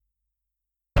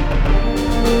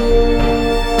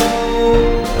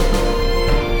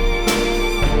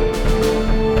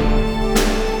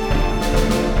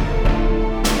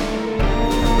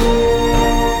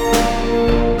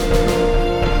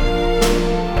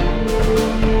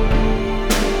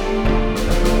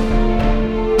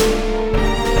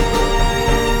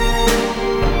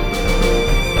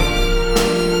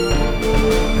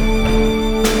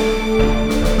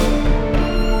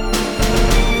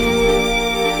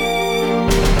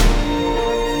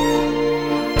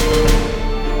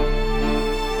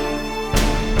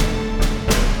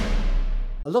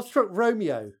Love-struck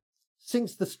Romeo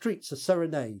sings the streets a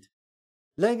serenade,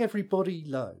 laying everybody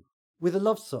low with a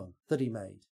love song that he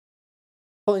made.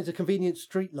 Finds a convenient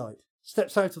streetlight,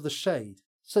 steps out of the shade,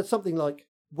 says something like,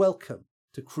 "Welcome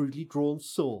to crudely drawn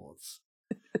swords."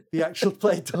 The actual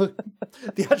play dog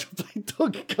cast. The actual play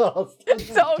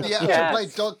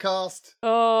dogcast.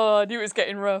 Oh, I knew it was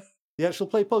getting rough. The actual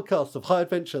play podcast of high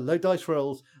adventure, low dice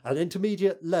rolls, and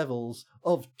intermediate levels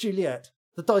of Juliet.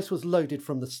 The dice was loaded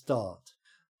from the start.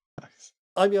 Nice.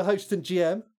 I'm your host and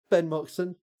GM, Ben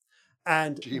Moxon.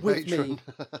 And with me,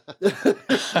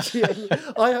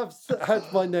 I have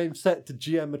had my name set to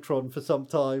GM Matron for some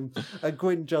time, and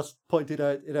Gwyn just pointed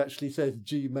out it actually says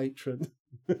G Matron.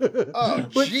 Oh,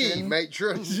 G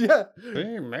Matron. Yeah.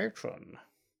 G Matron.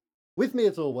 With me,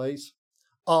 as always,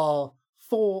 are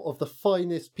 4 of the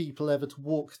finest people ever to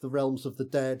walk the realms of the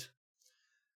dead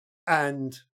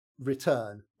and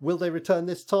return. Will they return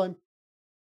this time?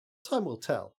 Time will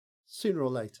tell. Sooner or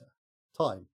later,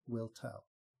 time will tell.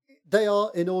 They are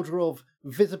in order of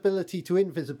visibility to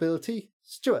invisibility.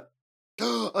 Stuart.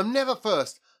 I'm never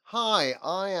first. Hi,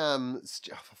 I am...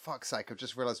 for fuck's sake, I've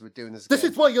just realised we're doing this again. This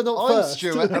is why you're not I'm first.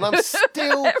 Stuart, and I'm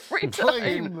still Every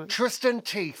playing time. Tristan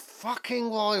T. fucking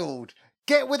Wild.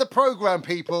 Get with the programme,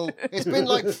 people. It's been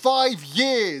like 5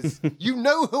 years. You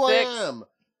know who I 6. am.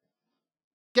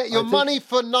 Get your money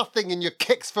for nothing and your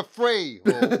kicks for free.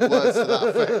 Or words to that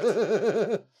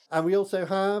effect. And we also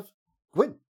have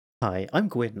Gwyn. Hi, I'm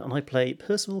Gwyn, and I play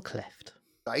Percival Cleft.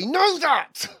 They know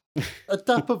that! A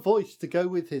dapper voice to go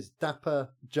with his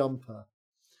dapper jumper.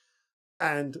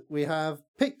 And we have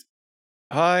Pete.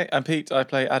 Hi, I'm Pete. I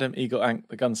play Adam Eagle Ank,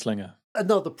 the gunslinger.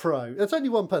 Another pro. There's only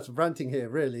one person ranting here,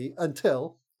 really,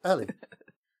 until Ellie.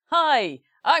 Hi,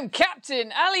 I'm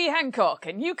Captain Ali Hancock,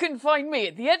 and you can find me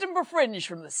at the Edinburgh Fringe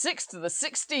from the 6th to the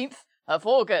 16th of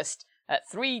August at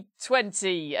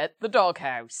 3:20 at the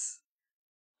Doghouse.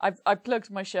 I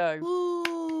plugged my show.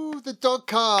 Ooh, the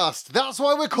Dogcast. That's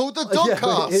why we're called the Yeah,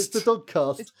 Dogcast. it's the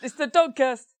Dogcast. It's the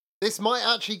Dogcast. This might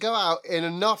actually go out in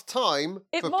enough time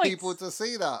It for might. people to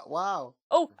see that. Wow.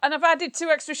 Oh, and I've added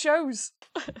 2 extra shows.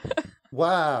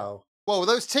 Wow. Well,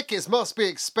 those tickets must be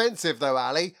expensive, though,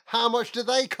 Ali. How much do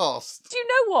they cost? Do you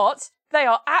know what? They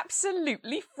are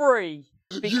absolutely free.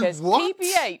 Because what?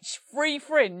 PBH Free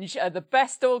Fringe are the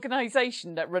best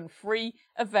organisation that run free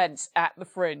events at the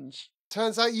Fringe.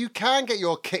 Turns out you can get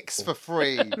your kicks for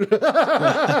free.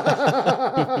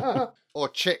 Or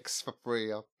chicks for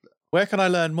free. Where can I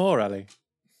learn more, Ali?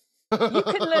 You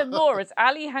can learn more at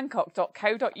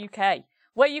alihancock.co.uk,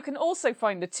 where you can also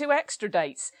find the 2 extra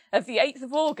dates of the 8th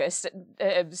of August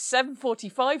at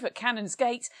 7:45 at Cannons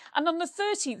Gate, and on the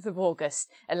 13th of August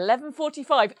at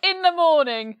 11:45 in the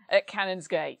morning at Cannons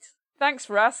Gate. Thanks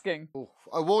for asking. Oof.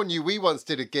 I warn you, we once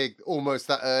did a gig almost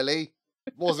that early.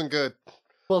 Wasn't good.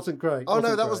 Wasn't great. Oh no,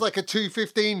 wasn't that was great. like a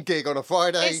 2:15 gig on a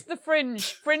Friday. It's the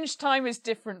Fringe. Fringe time is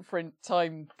different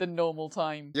time than normal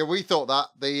time. Yeah, we thought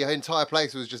that. The entire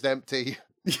place was just empty.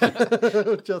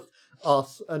 Just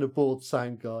us and a bored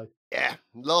sound guy. Yeah,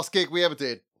 last gig we ever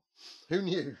did. Who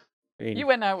knew? I mean, You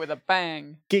went out with a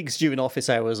bang. gigs during office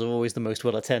hours are always the most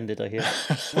well attended, I hear.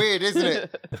 Weird, isn't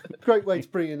it? Great way to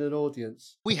bring in an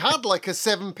audience. We had like a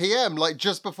 7 p.m, like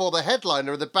just before the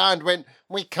headliner, and the band went,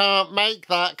 "We can't make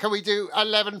that. Can we do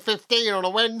 11:15 on a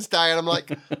Wednesday?" And I'm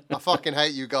like, I fucking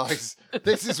hate you guys.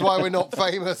 This is why we're not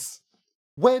famous.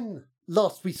 When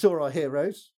last we saw our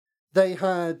heroes, they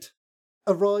had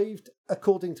arrived,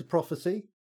 according to prophecy,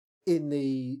 in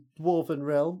the dwarven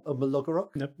realm of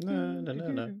Malogorok. No.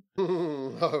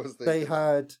 I was thinking. They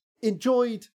had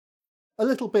enjoyed a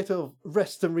little bit of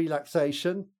rest and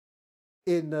relaxation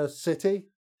in the city,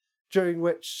 during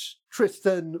which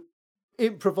Tristan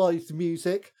improvised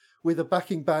music with a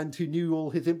backing band who knew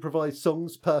all his improvised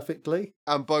songs perfectly.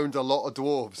 And boned a lot of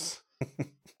dwarves.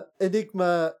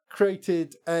 Enigma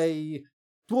created a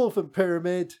dwarven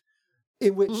pyramid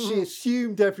in which she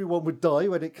assumed everyone would die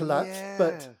when it collapsed,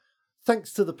 but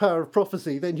thanks to the power of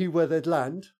prophecy, they knew where they'd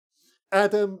land.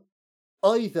 Adam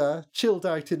either chilled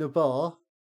out in a bar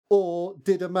or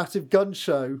did a massive gun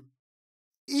show.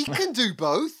 He can do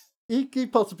both. He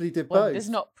possibly did One both. does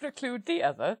not preclude the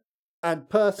other. And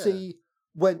Percy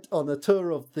went on a tour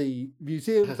of the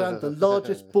museums and the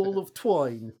largest ball of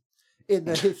twine in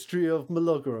the history of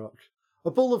Malogorok. A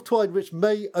ball of twine which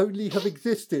may only have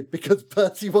existed because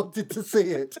Percy wanted to see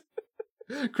it,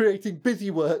 creating busy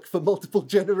work for multiple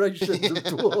generations of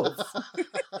dwarves.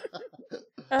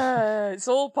 It's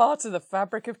all part of the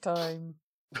fabric of time.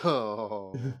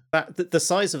 Oh. The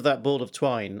size of that ball of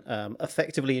twine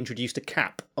effectively introduced a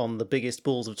cap on the biggest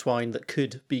balls of twine that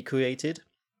could be created.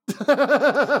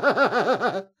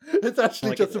 It's actually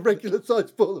Like just it- a regular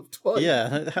sized ball of twine.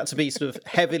 Yeah, it had to be sort of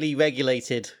heavily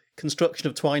regulated. Construction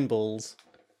of twine balls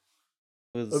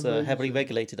was heavily Amazing.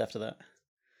 regulated after that.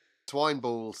 Twine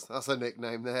balls. That's a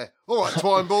nickname there. All right,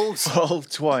 twine balls. Oh,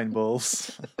 twine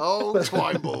balls. Oh,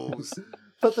 twine balls.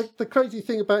 But the crazy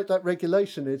thing about that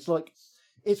regulation is, like,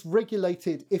 it's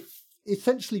regulated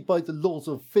essentially by the laws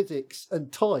of physics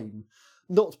and time,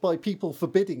 not by people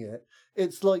forbidding it.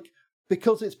 It's like,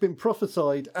 because it's been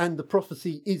prophesied and the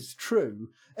prophecy is true,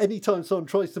 anytime someone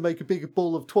tries to make a big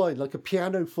ball of twine, like a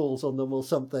piano falls on them or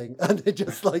something, and they're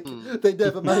just like, they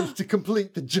never manage to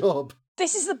complete the job.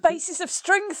 This is the basis of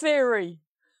string theory.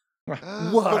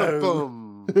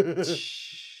 Boom.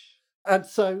 And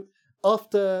so,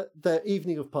 after their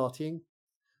evening of partying,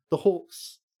 the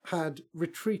Hawks had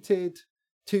retreated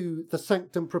to the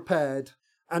sanctum prepared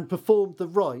and performed the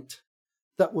rite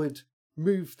that would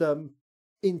move them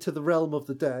into the realm of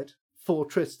the dead for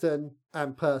Tristan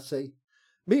and Percy.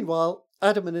 Meanwhile,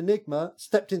 Adam and Enigma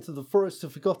stepped into the forest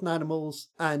of forgotten animals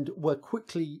and were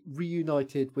quickly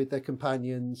reunited with their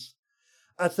companions.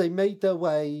 As they made their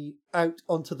way out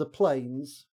onto the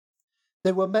plains,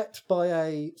 they were met by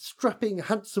a strapping,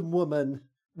 handsome woman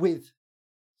with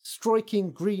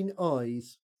striking green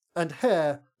eyes and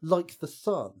hair like the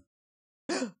sun,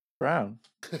 Brown.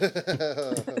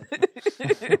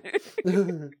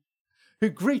 who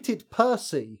greeted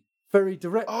Percy very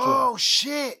directly. Oh,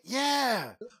 shit.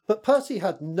 Yeah. But Percy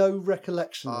had no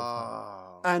recollection of her.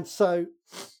 Oh. And so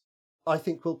I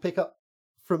think we'll pick up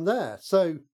from there.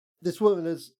 So this woman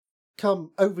has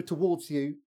come over towards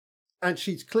you and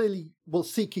she's clearly,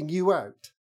 seeking you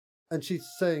out. And she's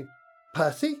saying,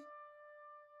 Percy?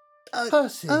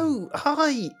 Percy? Oh,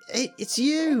 hi! It's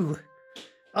you!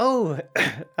 Oh,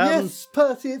 Yes,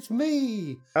 Percy, it's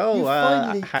me! Oh, you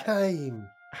finally came.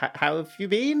 how have you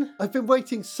been? I've been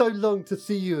waiting so long to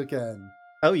see you again.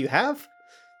 Oh, you have?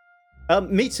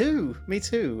 Me too. Me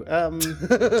too.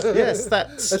 Yes,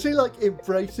 that's And she, like,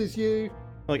 embraces you.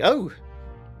 like, oh,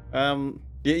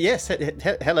 yes.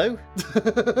 Hello.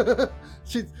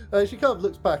 She kind of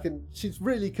looks back and she's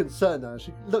really concerned now.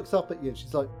 She looks up at you and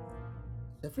she's like,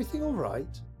 everything all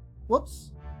right?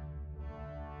 What's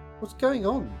going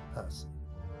on, Percy?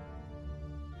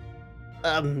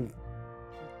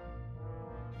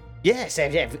 Yes,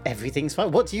 everything's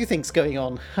fine. What do you think's going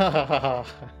on?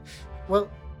 Well,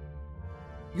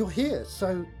 you're here,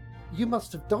 so you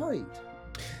must have died.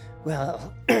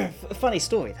 Well, funny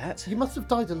story that. You must have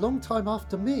died a long time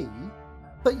after me,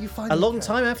 but you finally A long came.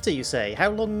 time after, you say. How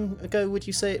long ago would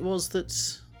you say it was that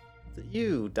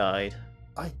you died?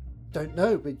 I don't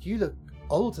know, but you look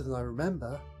older than I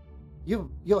remember.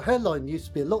 Your hairline used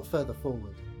to be a lot further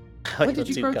forward. Oh, When you're did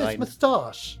you too grow this kind.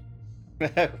 moustache?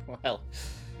 Well,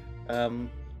 You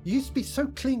used to be so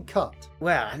clean cut.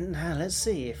 well, now let's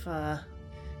see if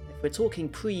we're talking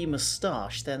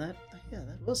pre-moustache, then that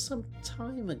was some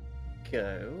time ago.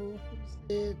 Was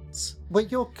it? Were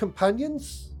your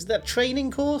companions? Is that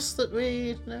training course that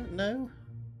we no?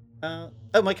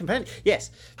 Oh, my companion.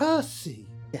 Yes, Percy,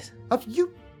 yes. have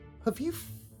you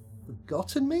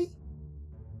forgotten me?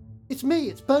 It's me,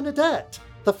 it's Bernadette.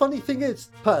 The funny thing is,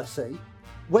 Percy,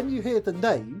 when you hear the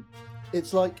name,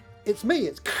 it's like, it's me,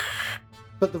 it's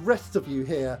but the rest of you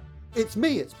hear, it's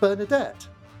me, it's Bernadette.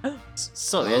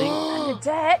 Sorry, I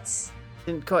Bernadette,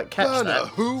 didn't quite catch Burner, that.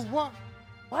 who? What?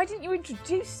 why didn't you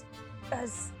introduce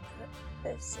us?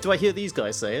 Do I hear these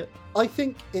guys say it? I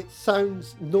think it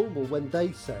sounds normal when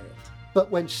they say it, but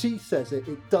when she says it,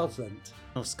 it doesn't.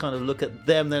 I'll just kind of look at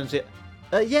them then and say,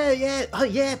 yeah, oh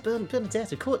yeah,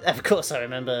 Bernadette, of course I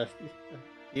remember.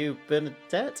 You,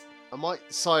 Bernadette? I might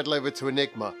sidle over to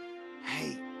Enigma.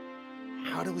 Hey,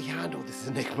 how do we handle this,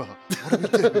 Enigma?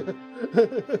 What do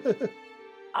we do?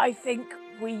 I think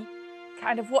we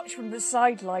kind of watch from the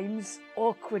sidelines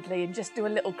awkwardly and just do a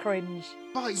little cringe.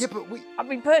 Right, yeah, but I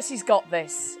mean, Percy's got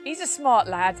this. He's a smart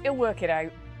lad. He'll work it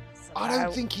out. I somehow.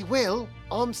 don't think he will.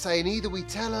 I'm saying either we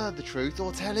tell her the truth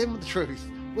or tell him the truth.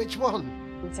 Which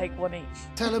one? We take one each.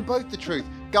 Tell them both the truth.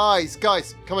 Guys,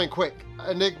 come in quick.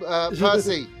 Enigma,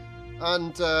 Percy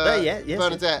and yes.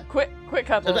 Bernadette. Quick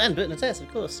huddle. And Bernadette,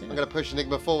 of course. Yeah. I'm going to push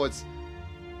Enigma forwards.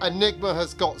 Enigma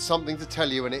has got something to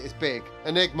tell you and it is big.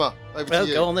 Enigma, over Well, to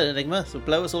you. go on then, Enigma. So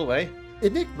blow us all away.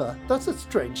 Enigma, that's a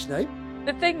strange name.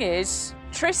 The thing is,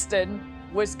 Tristan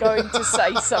was going to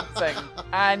say something,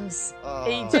 and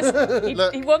he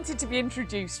Look. he wanted to be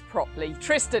introduced properly.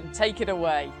 Tristan, take it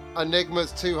away.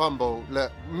 Enigma's too humble.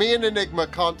 Look, me and Enigma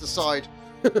can't decide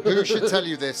who should tell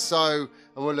you this, so,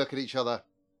 and we'll look at each other.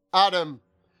 Adam,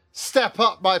 step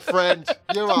up, my friend.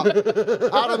 You're up.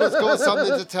 Adam has got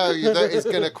something to tell you that is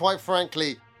going to, quite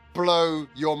frankly, blow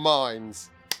your minds.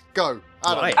 Go,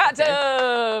 Adam. Right.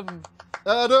 Adam!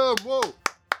 Adam, whoa.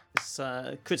 It's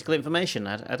critical information,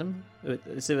 Adam.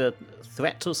 Is there a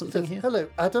threat or something Says, here? hello,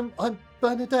 Adam. I'm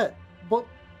Bernadette.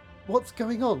 What's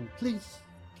going on? Please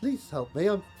help me.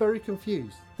 I'm very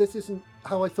confused. This isn't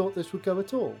how I thought this would go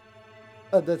at all.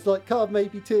 And there's like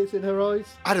maybe tears in her eyes.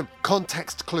 Adam,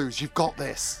 context clues. You've got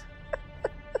this.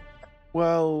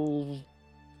 Well,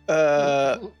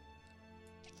 how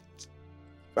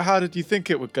did you think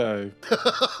it would go?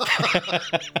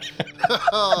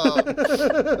 Oh,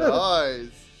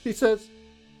 nice. He says,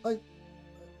 I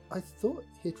thought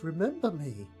he'd remember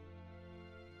me.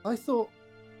 I thought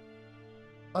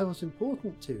I was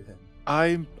important to him.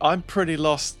 I'm pretty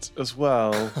lost as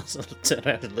well. I'll turn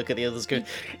around and look at the others going,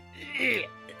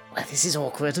 well, this is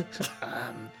awkward.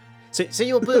 So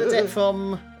you're Bernadette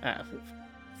from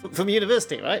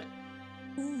university, right?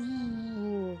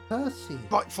 Percy.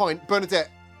 Right, fine. Bernadette,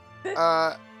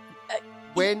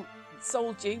 when...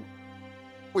 Sold you.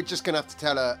 We're just going to have to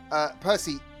tell her.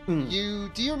 Percy, do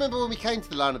you remember when we came to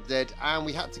the Land of the Dead and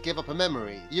we had to give up a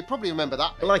memory? You probably remember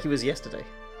that bit. Like it was yesterday.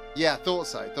 Yeah, thought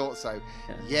so.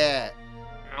 Yeah.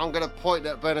 I'm going to point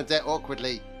at Bernadette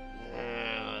awkwardly.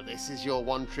 This is your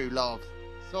one true love.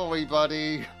 Sorry,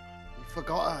 buddy. You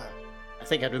forgot her. I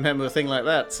think I'd remember a thing like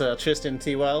that, Tristan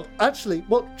T. Wilde. Actually,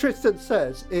 what Tristan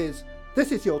says is,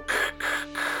 this is your...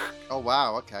 Oh,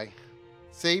 wow, okay.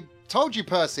 See? Told you,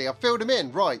 Percy. I filled him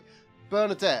in. Right.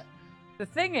 Bernadette. The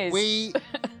thing is... We...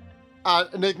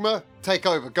 Enigma, take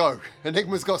over. Go.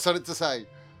 Enigma's got something to say.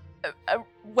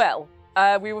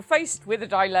 We were faced with a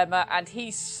dilemma and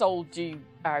he sold you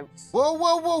out.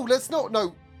 Whoa. Let's not...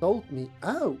 No. Sold me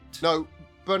out. No.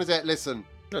 Bernadette, listen.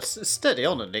 Steady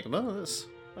on, Enigma.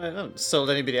 I haven't sold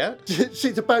anybody out.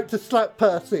 She's about to slap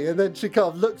Percy, and then she kind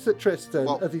of looks at Tristan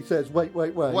as he says, wait.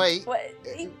 Wait. Well,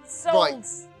 he sold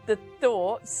the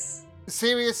thoughts.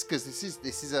 Serious? Because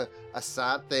this is a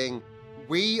sad thing.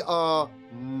 We are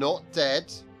not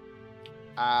dead.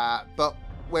 But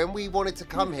when we wanted to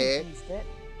come here,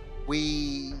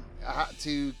 we had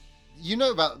to... You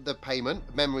know about the payment,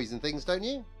 memories and things, don't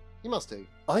you? You must do.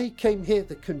 I came here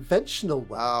the conventional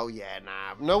way. Oh, yeah,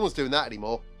 nah. No one's doing that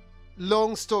anymore.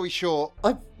 Long story short...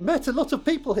 I've met a lot of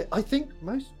people here. I think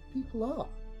most people are.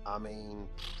 I mean,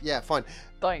 yeah, fine.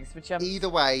 Thanks for chumps. Either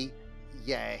way,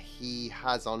 yeah, he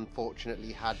has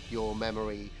unfortunately had your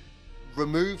memory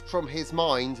removed from his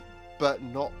mind, but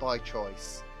not by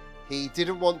choice. He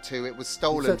didn't want to. It was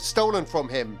stolen from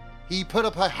him. He put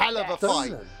up a hell of a fight.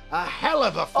 Stolen? A hell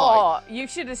of a fight. Oh, you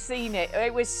should have seen it.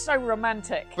 It was so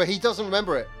romantic. But he doesn't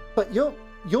remember it. But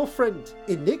your friend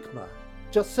Enigma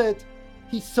just said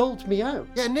he sold me out.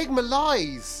 Yeah, Enigma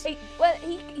lies.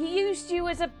 He used you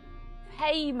as a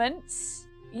payment.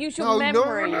 Use your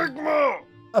memory. No, Enigma.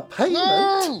 A payment?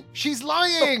 No, she's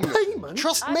lying. A payment?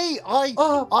 Trust me,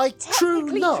 I true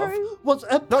Technically love true. was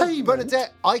a No, payment.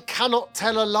 Bernadette, I cannot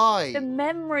tell a lie. The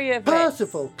memory of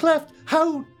Percival, Cleft,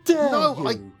 how dare No,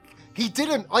 you? He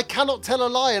didn't. I cannot tell a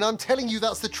lie, and I'm telling you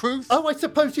that's the truth. Oh, I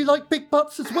suppose you like big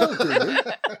butts as well, do you?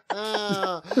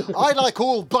 I like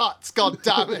all butts, god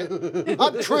damn it.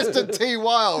 I'm Tristan T.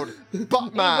 Wilde, butt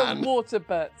it. man. Even water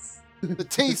butts. The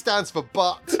T stands for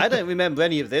butt. I don't remember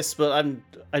any of this, but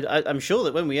I'm sure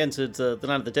that when we entered the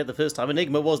Land of the Dead the first time,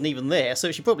 Enigma wasn't even there,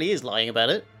 so she probably is lying about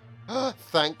it.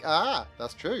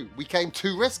 That's true. We came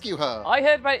to rescue her. I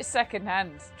heard about it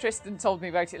secondhand. Tristan told me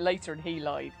about it later and he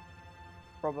lied.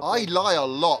 Probably. I lie a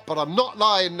lot, but I'm not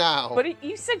lying now. But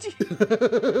you said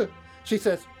you... She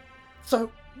says,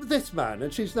 so this man,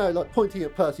 and she's now like pointing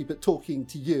at Percy but talking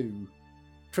to you,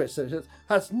 Tristan, says,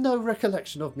 has no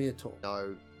recollection of me at all.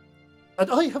 No.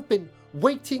 And I have been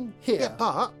waiting here. Yeah,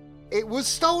 but it was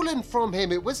stolen from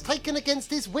him. It was taken against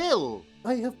his will.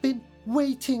 I have been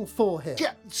waiting for him.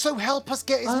 Yeah, so help us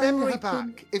get his I memory have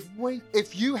back. been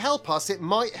If you help us, it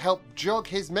might help jog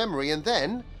his memory, and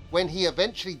then, when he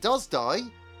eventually does die,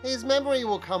 his memory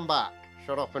will come back.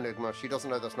 Shut up, Enigma. She doesn't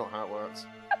know that's not how it works.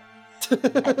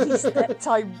 At least that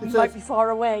time we might be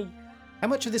far away. How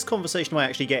much of this conversation am I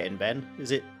actually getting, Ben?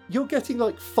 Is it... You're getting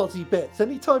like fuzzy bits.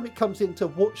 Anytime it comes into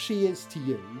what she is to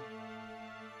you,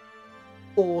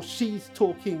 or she's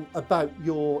talking about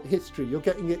your history, you're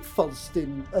getting it fuzzed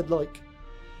in like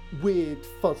weird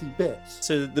fuzzy bits.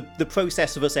 So the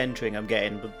process of us entering I'm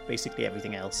getting, but basically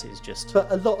everything else is just...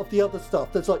 But a lot of the other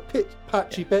stuff, there's like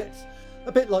patchy bits.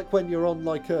 A bit like when you're on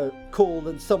like a call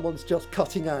and someone's just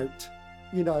cutting out.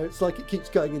 You know, it's like it keeps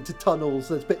going into tunnels.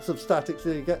 There's bits of static,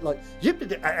 so you get like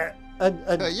and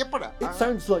it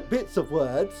sounds like bits of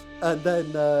words, and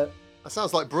then That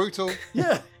sounds like brutal.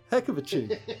 yeah, heck of a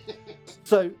tune.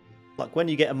 So Like when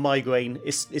you get a migraine,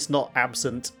 it's not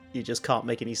absent You just can't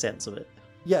make any sense of it.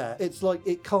 Yeah, it's like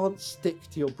it can't stick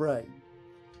to your brain.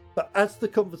 But as the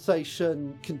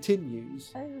conversation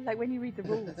continues, Oh, like when you read the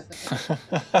rules.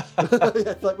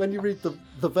 it's like when you read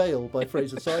The Veil by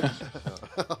Fraser Simon.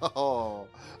 Oh,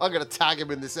 I'm going to tag him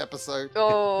in this episode.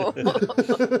 Oh.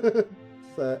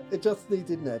 So it just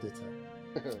needed an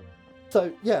editor.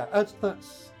 So yeah, as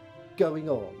that's going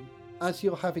on, as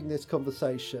you're having this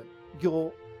conversation,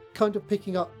 you're kind of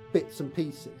picking up bits and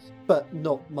pieces, but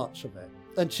not much of it.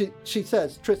 And she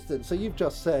says, Tristan, so you've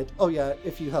just said, oh yeah,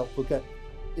 if you help, we'll get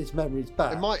his memories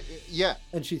back. It might, yeah.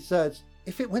 And she says,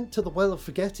 if it went to the well of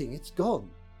forgetting, it's gone.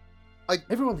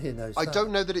 Everyone here knows I that.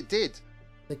 don't know that it did.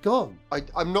 They're gone.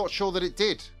 I'm not sure that it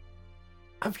did.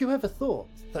 Have you ever thought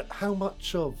that how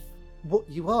much of what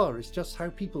you are is just how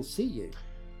people see you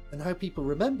and how people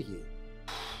remember you?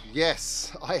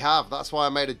 Yes, I have. That's why I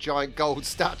made a giant gold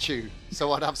statue,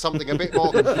 so I'd have something a bit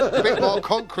more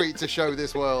concrete to show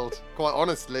this world. Quite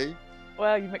honestly.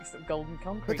 Well, you mixed up gold and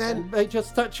concrete. But then- Made your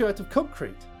statue out of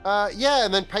concrete. Yeah,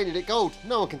 and then painted it gold.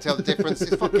 No one can tell the difference.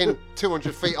 It's fucking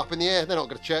 200 feet up in the air. They're not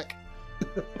going to check.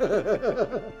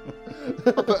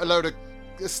 I put a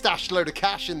stashed load of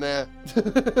cash in there.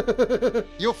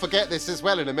 You'll forget this as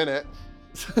well in a minute.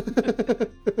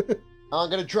 I'm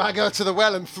going to drag her to the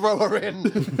well and throw her in.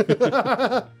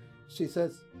 She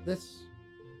says, this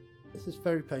is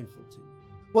very painful to me.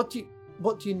 What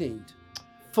do you need?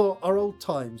 For our old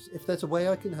times, if there's a way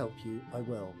I can help you, I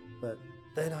will. But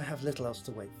then I have little else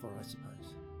to wait for, I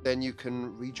suppose. Then you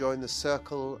can rejoin the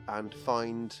circle and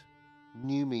find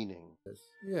new meaning.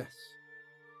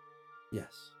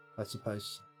 Yes, I suppose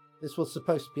so. This was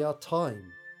supposed to be our time.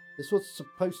 This was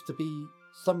supposed to be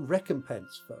some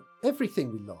recompense for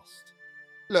everything we lost.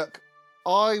 Look,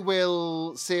 I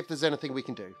will see if there's anything we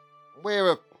can do.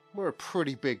 We're a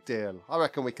pretty big deal. I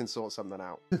reckon we can sort something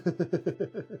out.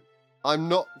 I'm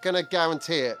not going to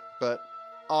guarantee it, but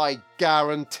I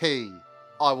guarantee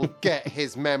I will get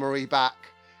his memory back.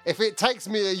 If it takes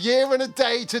me a year and a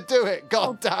day to do it,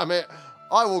 god damn it,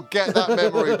 I will get that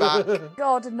memory back.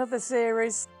 God, another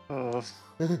series.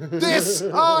 This,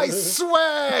 I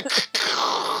swear!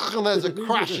 And there's a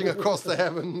crashing across the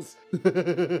heavens.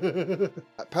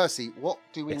 Percy, what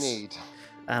do we Yes. need?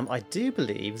 I do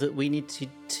believe that we need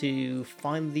to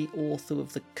find the author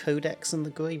of the Codex and the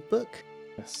Grey Book.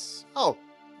 Yes. Oh,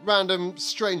 random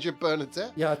stranger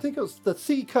Bernadette. Yeah, I think it was the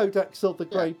Sea Codex of the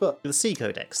Grey Book. The Sea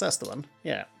Codex, that's the one.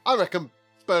 Yeah. I reckon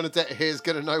Bernadette here is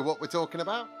going to know what we're talking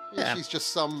about. Yeah. She's just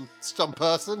some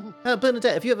person.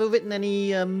 Bernadette, have you ever written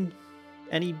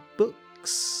any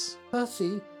books?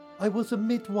 Percy, I was a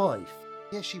midwife.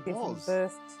 Yeah, she Giving was.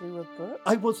 birth to a book.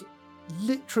 I was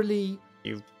literally...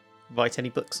 You write any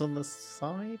books on the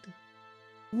side?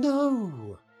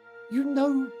 No! You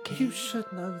know, you should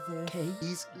know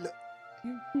this. Look,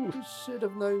 You should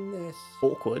have known this.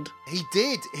 Awkward. he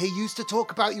did. He used to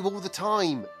talk about you all the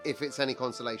time, if it's any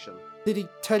consolation. Did he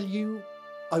tell you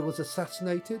I was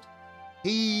assassinated?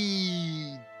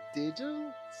 He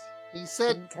didn't. He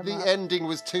said Didn't come the up. ending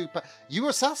was too... You were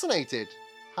assassinated.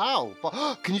 How?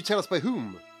 Can you tell us by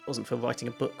whom? It wasn't for writing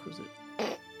a book, was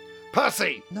it?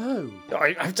 Percy! No,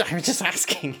 I'm just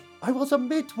asking. I was a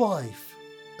midwife.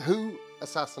 Who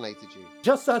assassinated you?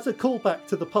 Just as a callback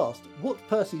to the past, what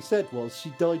Percy said was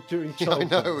she died during I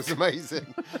childbirth. know, it was amazing.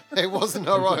 It wasn't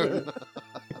her own.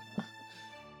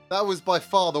 That was by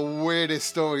far the weirdest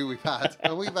story we've had.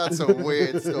 And we've had some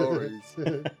weird stories.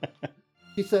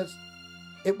 He says,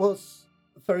 it was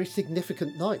a very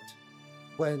significant night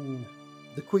when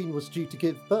the Queen was due to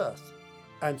give birth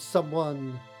and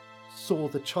someone saw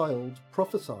the child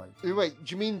prophesied. Wait,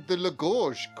 do you mean the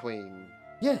Lagorge Queen?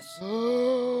 Yes,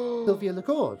 Oh, Sylvia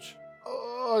Lagorge.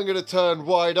 I'm going to turn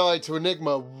wide-eyed to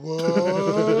Enigma.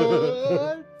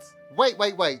 What?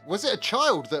 Wait. Was it a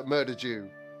child that murdered you?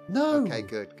 No, Okay,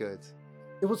 good.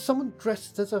 it was someone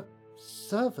dressed as a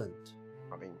servant.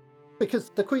 I mean, Because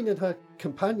the Queen and her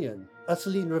companion,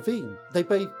 Ursuline Ravine, they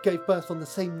gave birth on the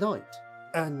same night.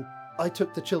 And I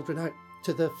took the children out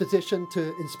to the physician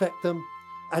to inspect them.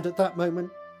 And at that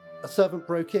moment, a servant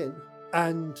broke in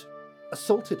and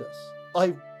assaulted us.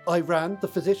 I ran, the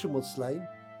physician was slain.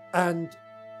 And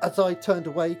as I turned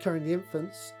away carrying the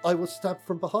infants, I was stabbed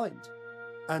from behind.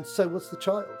 And so was the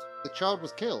child. the child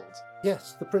was killed.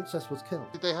 Yes, the princess was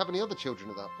killed. Did they have any other children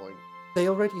at that point? They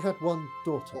already had one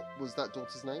daughter, What was that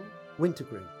daughter's name?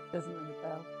 Wintergreen. Doesn't ring a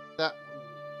bell.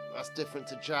 That's different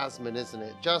to Jasmine, isn't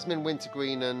it? Jasmine,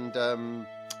 Wintergreen, and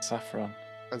Saffron.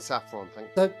 Saffron.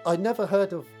 Thank. Though I never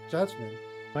heard of Jasmine.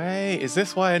 Wait, is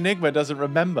this why Enigma doesn't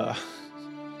remember?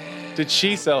 Did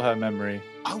she sell her memory?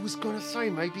 I was going to say,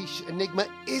 maybe Enigma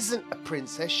isn't a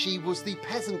princess. She was the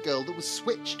peasant girl that was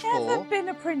switched Never for. been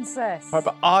a princess. Right,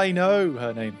 but I know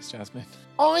her name is Jasmine.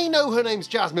 I know her name's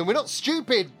Jasmine. We're not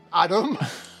stupid, Adam.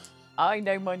 I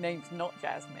know my name's not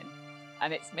Jasmine,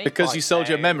 and it's me. Because you sold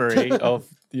your memory of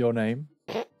your name.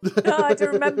 No, I do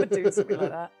remember doing something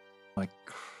like that. My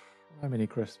criminy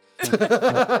Chris.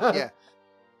 Yeah.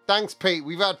 Thanks, Pete.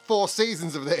 We've had 4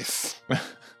 seasons of this.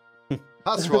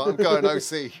 That's right. I'm going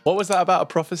OC. What was that about a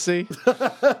prophecy?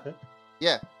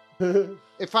 Yeah.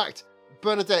 In fact,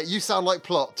 Bernadette, you sound like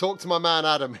plot. Talk to my man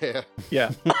Adam here.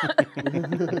 Yeah.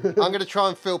 I'm going to try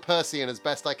and fill Percy in as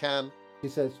best I can. He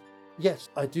says, yes,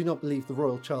 I do not believe the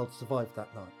royal child survived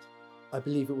that night. I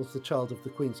believe it was the child of the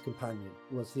Queen's companion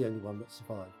who was the only one that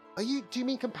survived. Do you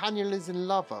mean companion as in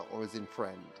lover or as in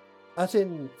friend? As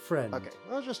in friend. Okay,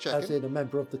 I was just As checking. in a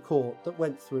member of the court that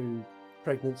went through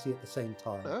pregnancy at the same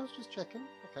time. I was just checking.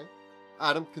 Okay.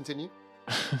 Adam, continue.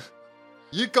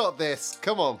 You got this.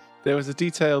 Come on. There was a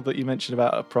detail that you mentioned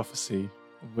about a prophecy.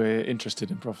 We're interested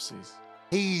in prophecies.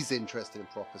 He's interested in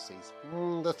prophecies.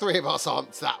 The 3 of us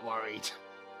aren't that worried.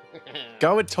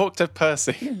 Go and talk to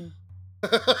Percy.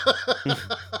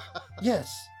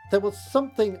 Yes, there was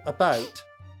something about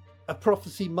a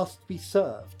prophecy must be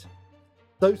served.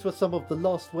 Those were some of the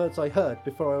last words I heard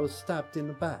before I was stabbed in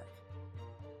the back,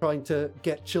 trying to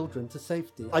get children to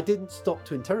safety. I didn't stop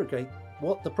to interrogate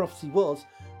what the prophecy was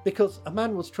because a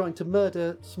man was trying to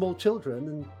murder small children,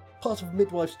 and part of a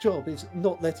midwife's job is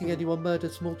not letting anyone murder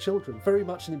small children. Very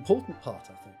much an important part,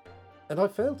 I think. And I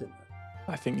failed in that.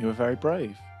 I think you were very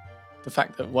brave. The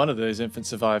fact that one of those infants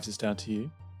survives is down to you.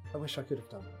 I wish I could have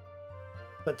done it.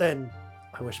 But then,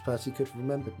 I wish Percy could have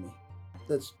remembered me.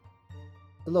 There's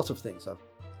a lot of things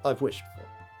I've wished for.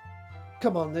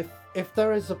 Come on, if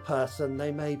there is a person,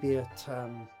 they may be at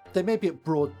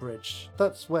Broadbridge.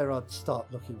 That's where I'd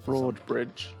start looking for something.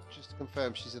 Broadbridge. Just to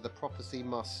confirm, she said the prophecy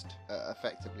must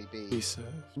effectively Be be.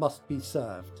 served. Must be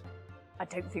served. I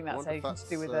don't think that's Wonder if anything to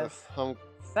do with that's, us.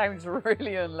 Sounds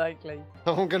really unlikely.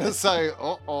 I'm going to say,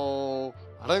 uh-oh.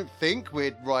 I don't think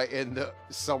we'd write in that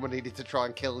someone needed to try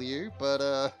and kill you, but,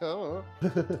 oh.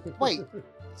 Wait,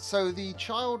 so the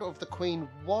child of the Queen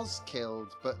was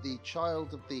killed, but the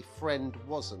child of the friend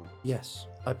wasn't? Yes,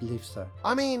 I believe so.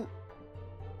 I mean,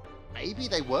 maybe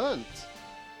they weren't.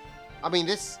 I mean,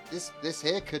 this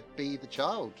here could be the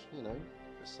child, you know,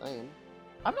 just saying.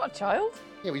 I'm not a child.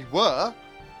 Yeah, we were.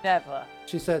 Never.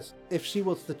 She says, if she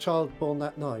was the child born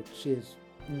that night, she is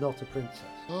not a princess.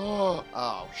 Oh,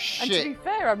 And to be shit.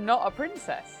 fair, I'm not a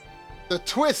princess. The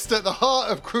twist at the heart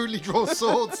of Crudely Drawn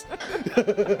Swords.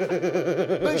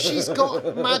 But she's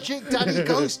got magic Daddy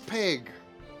Ghost Pig.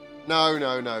 No.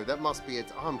 That must be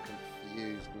it. I'm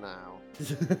confused now.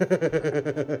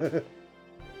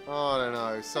 I don't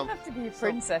know. You don't have to be a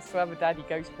princess to have a daddy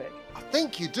ghost pig. I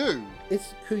think you do.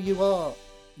 Is who you are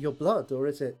your blood, or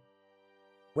is it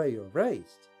where you're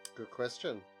raised? Good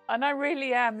question. And I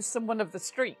really am someone of the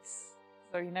streets.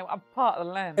 So, you know, I'm part of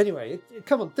the land. Anyway,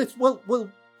 come on, we'll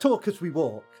talk as we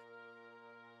walk.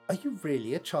 Are you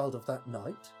really a child of that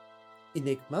night?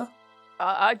 Enigma?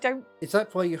 I don't Is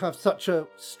that why you have such a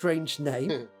strange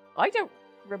name? I don't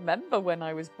remember when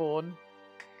I was born.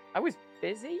 I was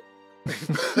busy.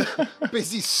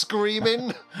 Busy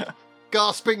screaming,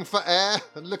 gasping for air,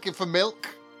 and looking for milk.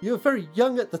 You were very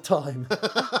young at the time.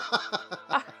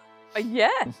 Yeah.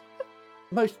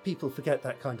 Most people forget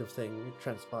that kind of thing when it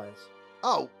transpires.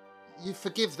 Oh, you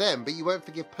forgive them, but you won't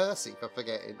forgive Percy for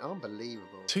forgetting.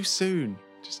 Unbelievable. Too soon.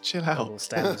 Just chill Double out.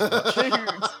 standards. Dude.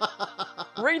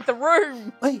 Read the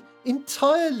room. I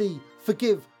entirely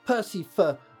forgive Percy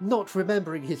for not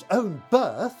remembering his own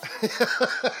birth.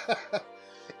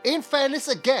 In fairness,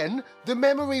 again, the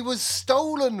memory was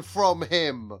stolen from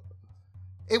him.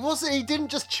 It wasn't, he didn't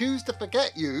just choose to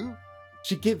forget you.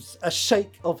 She gives a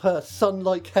shake of her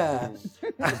sun-like hair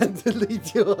and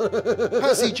leads you.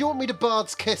 Percy, do you want me to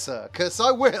Bard's kiss her? Because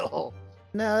I will.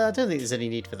 No, I don't think there's any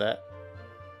need for that.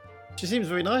 She seems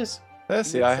very nice.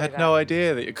 Percy, You I say had that. no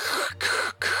idea that you...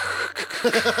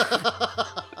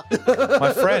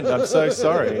 My friend, I'm so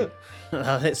sorry.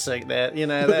 Oh, that's like that. You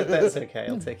know, that's okay.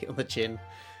 I'll take it on the chin.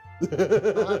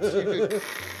 Perhaps you could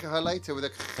her later with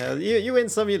a... You win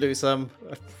some, you lose some.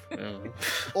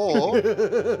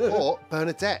 Or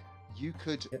Bernadette, you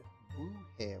could woo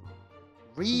him.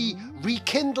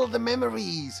 Rekindle the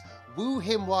memories. Woo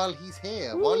him while he's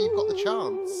here, while you've got the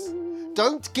chance.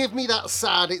 Don't give me that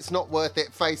sad, it's not worth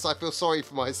it face. I feel sorry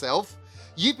for myself.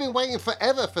 You've been waiting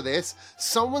forever for this.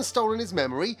 Someone's stolen his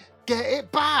memory. Get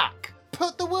it back.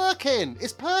 Put the work in.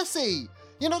 It's Percy.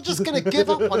 You're not just going to give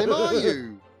up on him, are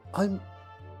you? I'm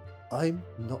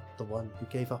not the one who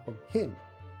gave up on him.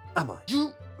 Am I?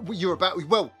 You're about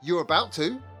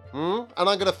to. And I'm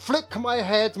going to flick my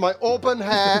head, my auburn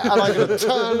hair, and I'm going to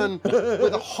turn and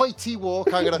with a hoity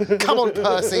walk, I'm going to, come on,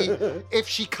 Percy. If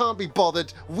she can't be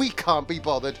bothered, we can't be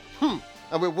bothered.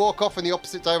 And we'll walk off in the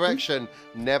opposite direction,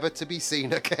 never to be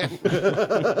seen again.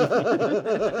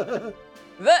 The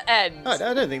end.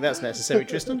 I don't think that's necessary,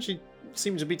 Tristan. She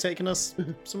seems to be taking us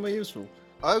somewhere useful.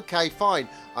 Okay, fine.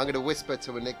 I'm going to whisper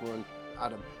to Enigma and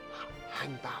Adam,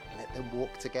 hang back, let them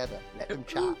walk together, let them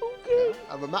chat. Okay.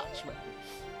 I'm a matchmaker.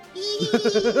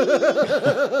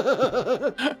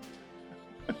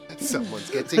 Someone's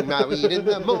getting married in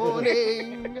the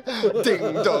morning.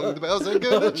 Ding dong, the bells are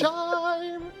gonna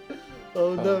chime.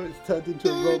 Oh no, it's turned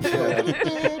into a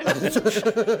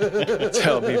rom-com.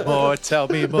 Tell me more, tell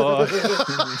me more.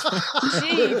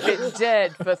 She'd been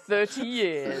dead for 30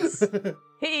 years.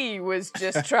 He was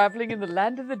just travelling in the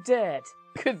land of the dead.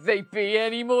 Could they be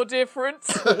any more different?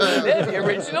 They're the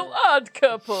original odd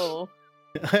couple.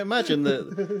 I imagine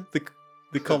that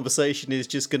the conversation is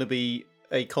just going to be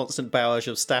a constant barrage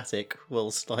of static,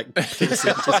 whilst like Percy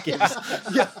just gives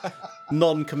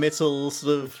non-committal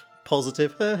sort of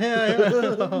positive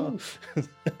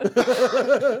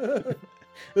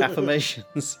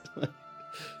affirmations.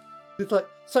 It's like,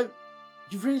 so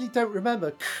you really don't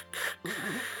remember?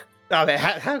 I mean,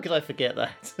 how could I forget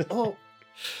that?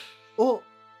 or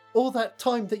all that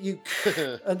time that you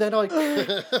and then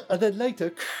and then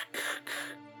later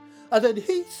and then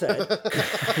he said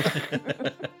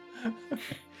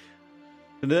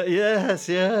yes.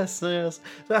 So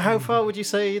how far would you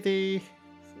say the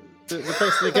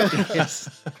place they're going is?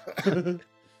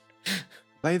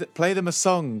 Play them a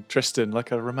song, Tristan,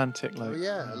 like a romantic, like. Oh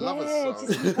yeah, I love a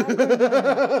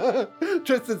song.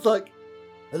 Tristan's like,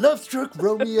 a love-struck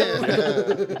Romeo.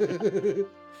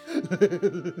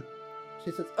 She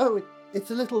says, oh,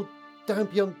 it's a little down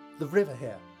beyond the river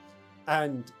here.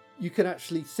 And you can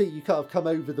actually see, you kind of come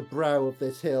over the brow of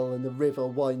this hill and the river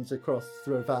winds across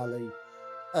through a valley.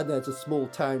 And there's a small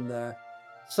town there.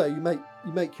 So you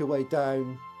make your way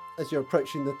down as you're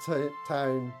approaching the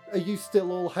town. Are you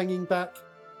still all hanging back,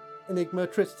 Enigma,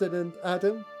 Tristan and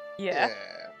Adam? Yeah.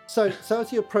 So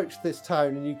as you approach this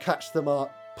town and you catch them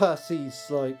up,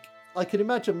 Percy's like, I can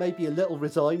imagine maybe a little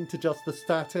resigned to just the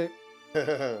static.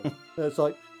 It's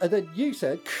like, and then you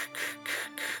said,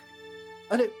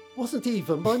 and it wasn't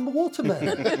even my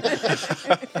watermelon.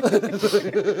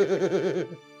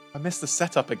 I missed the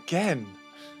setup again.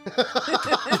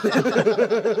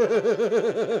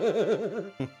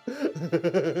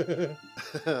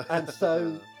 And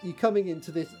so you're coming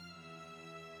into this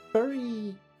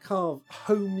very kind of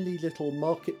homely little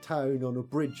market town on a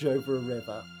bridge over a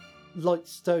river. Light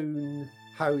stone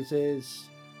houses,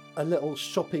 a little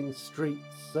shopping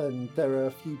streets, and there are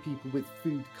a few people with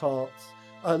food carts.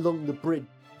 Along the bridge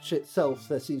itself,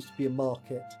 there seems to be a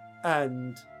market.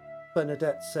 And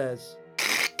Bernadette says,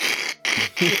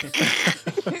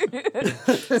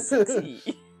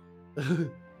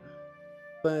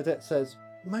 Bernadette says,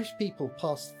 most people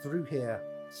pass through here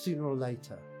sooner or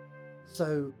later.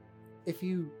 So if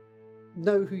you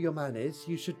know who your man is,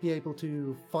 you should be able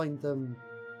to find them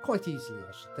quite easily,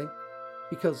 I should think.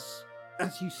 Because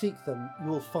as you seek them, you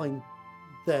will find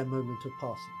their moment of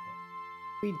passing.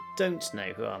 We don't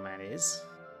know who our man is,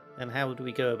 and how do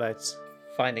we go about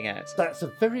finding out? That's a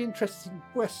very interesting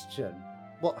question.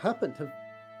 What happened?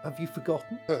 Have you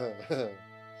forgotten?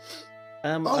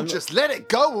 Just let it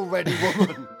go already,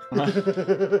 woman.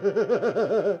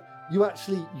 You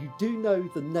do know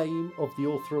the name of the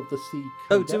author of the Sea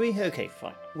Oh, Codex, do we? Okay,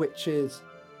 fine. which is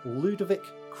Ludovic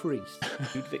Crease.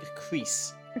 Ludwig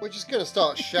Crease. We're just going to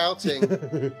start shouting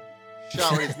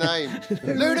his name.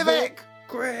 Ludovic!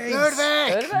 Grace!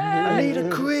 Ludovic! I need a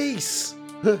crease!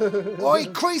 Oi,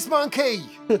 Grease Monkey!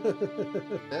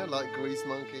 Yeah, like Grease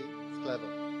Monkey. It's clever.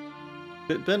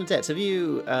 But Bernadette, have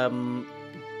you,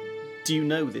 do you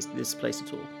know this place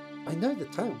at all? I know the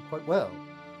town quite well.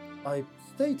 I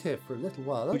stayed here for a little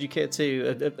while. Would you care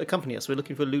to accompany us? We're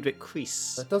looking for Ludwig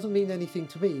Crease. That doesn't mean anything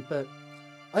to me, but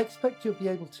I expect you'll be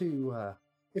able to,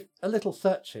 if a little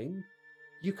searching,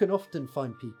 you can often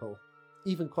find people,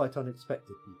 even quite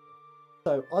unexpected people.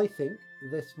 So I think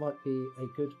this might be a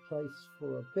good place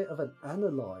for a bit of an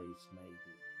analyse, maybe.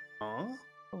 Aww.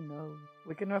 Oh no,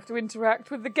 we're going to have to interact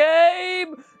with the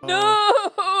game!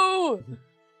 No!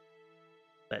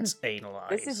 Let's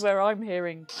analyse. This is where I'm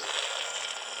hearing.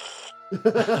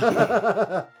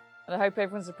 And I hope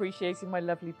everyone's appreciating my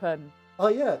lovely pun. Oh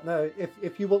yeah, no,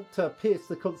 if you want to pierce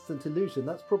the constant illusion,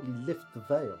 that's probably lift the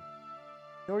veil.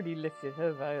 She already lifted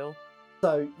her veil.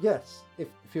 So yes, if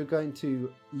you're going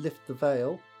to lift the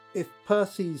veil, if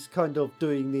Percy's kind of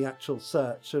doing the actual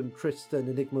search and Tristan,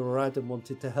 Enigma, or Adam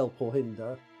wanted to help or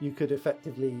hinder, you could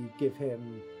effectively give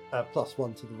him a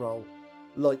 +1 to the roll.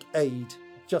 Like aid,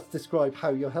 just describe how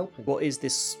you're helping. What is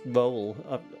this role?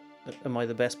 Am I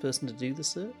the best person to do the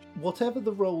search? Whatever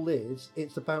the role is,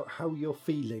 it's about how you're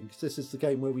feeling. 'Cause this is the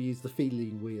game where we use the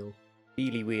feeling wheel,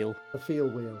 Feely wheel. the feel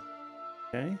wheel.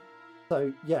 Okay.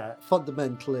 So yeah,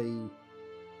 fundamentally,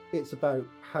 it's about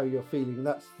how you're feeling.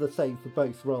 That's the same for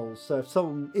both roles. So if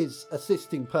someone is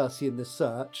assisting Percy in this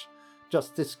search,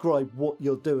 just describe what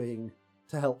you're doing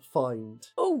to help find.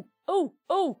 Oh,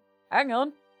 hang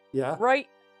on. Yeah. Right,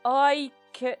 I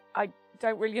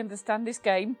don't really understand this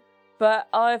game, but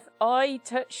if I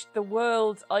touch the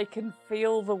world, I can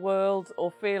feel the world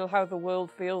or feel how the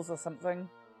world feels or something.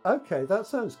 Okay, that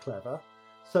sounds clever.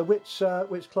 So which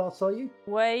class are you?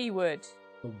 Wayward.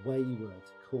 The Wayward.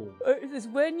 Cool. It is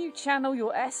when you channel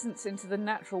your essence into the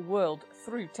natural world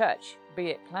through touch, be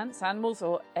it plants, animals,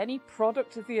 or any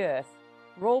product of the earth.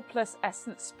 Roll plus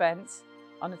essence spent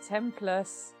on a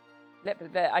 10+.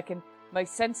 My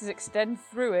senses extend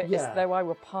through it Yeah. as though I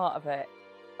were part of it.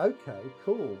 Okay,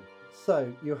 cool.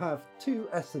 So you have 2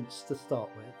 essence to start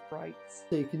with. Right.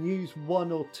 So you can use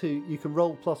 1 or 2. You can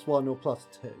roll +1 or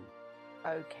 +2.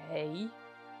 Okay.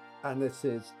 And this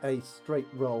is a straight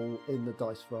roll in the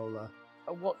dice roller.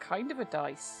 What kind of a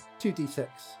dice? 2d6.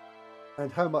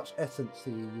 And how much essence are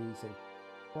you using?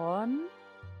 1.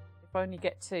 If I only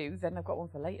get 2, then I've got 1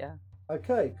 for later.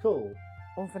 Okay, cool.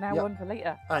 1 for now, Yep. 1 for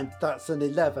later. And that's an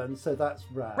 11, so that's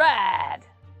rad. Rad!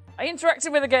 I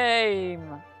interacted with the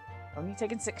game! Only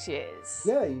taken 6 years.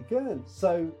 Yeah, you can.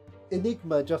 So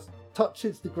Enigma just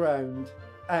touches the ground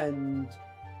and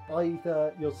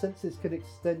either your senses can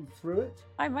extend through it.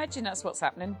 I imagine that's what's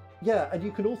happening. Yeah, and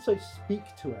you can also speak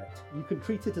to it. You can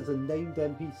treat it as a named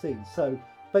NPC. So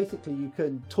basically you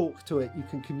can talk to it, you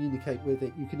can communicate with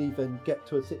it, you can even get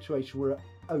to a situation where it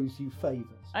owes you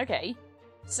favours. Okay.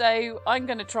 So I'm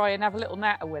going to try and have a little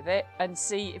natter with it and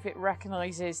see if it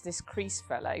recognises this crease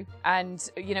fellow. And,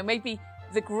 maybe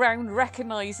the ground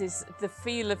recognises the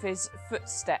feel of his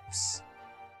footsteps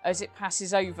as it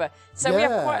passes over. So we have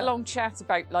Yeah. quite a long chat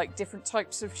about, different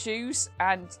types of shoes.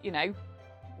 And,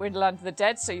 we're in the land of the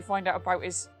dead, so you find out about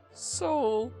his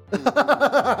soul.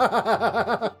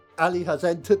 Ali has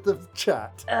entered the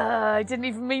chat. I didn't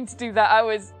even mean to do that. I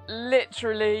was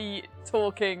literally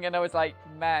talking and I was like,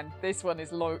 man, this one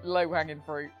is low-hanging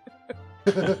fruit.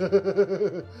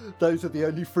 Those are the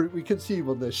only fruit we consume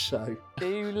on this show. Do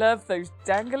you love those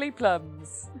dangly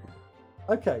plums?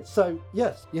 Okay, so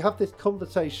yes, you have this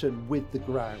conversation with the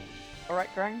ground All right,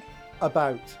 Grang.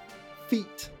 about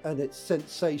feet and its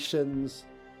sensations,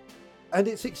 and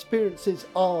its experiences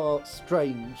are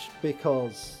strange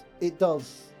because it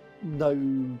does know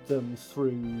them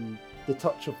through the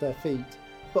touch of their feet,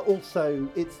 but also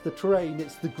it's the terrain,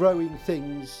 it's the growing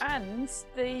things. And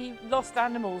the lost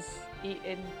animals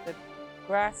eating the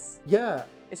grass. Yeah,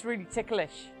 It's really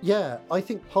ticklish. yeah, I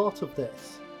think part of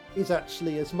this is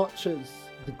actually as much as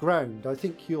the ground. I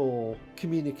think you're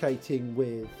communicating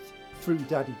with through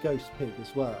Daddy Ghost Pig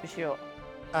as well. For sure.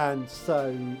 And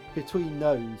so between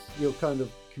those, you're kind of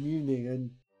communing.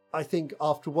 And I think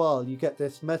after a while, you get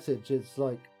this message. It's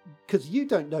like, because you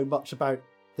don't know much about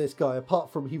this guy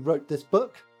apart from he wrote this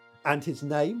book and his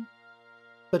name.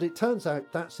 But it turns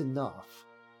out that's enough.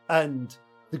 And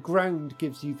the ground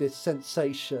gives you this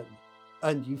sensation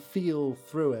and you feel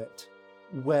through it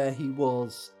where he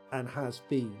was and has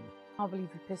been. I can't believe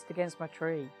he pissed against my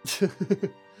tree.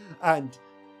 And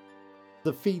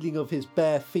the feeling of his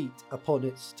bare feet upon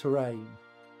its terrain,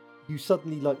 you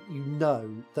suddenly know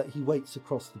that he waits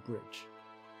across the bridge,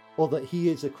 or that he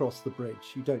is across the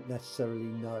bridge. You don't necessarily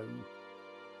know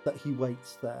that he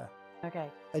waits there, Okay.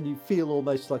 and you feel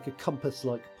almost like a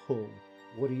compass-like pull.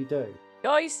 What do you do?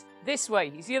 Guys, this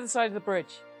way. It's the other side of the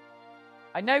bridge.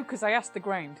 I know because I asked the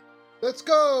ground. Let's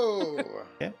go!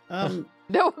 Yeah.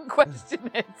 No one questioned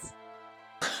it.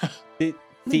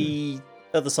 The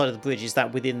other side of the bridge, is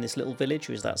that within this little village,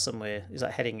 or is that somewhere? Is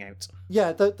that heading out?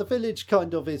 Yeah, the village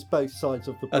kind of is both sides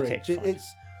of the bridge. Okay, fine.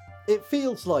 It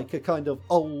feels like a kind of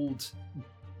old,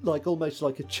 like almost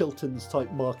like a Chilterns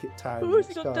type market town. Oh, has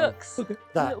he It's got kind of ducks?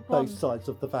 that Little both pond. sides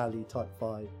of the valley type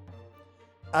vibe.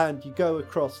 And you go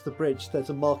across the bridge, there's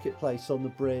a marketplace on the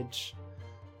bridge.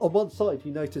 On one side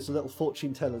you notice a little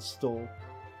fortune teller's stall.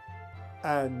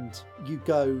 And you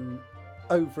go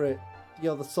over it,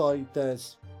 the other side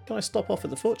there's... Can I stop off at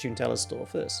the fortune teller's store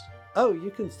first? Oh,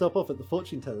 you can stop off at the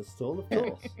fortune teller's stall, of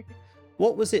course.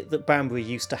 What was it that Banbury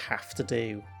used to have to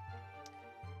do?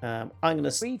 I'm going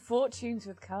to... Read fortunes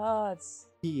with cards.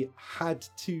 He had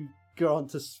to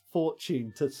grant a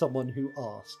fortune to someone who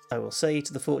asked. I will say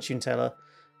to the fortune teller,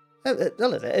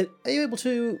 hello there, are you able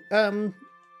to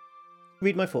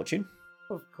read my fortune?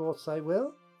 Of course I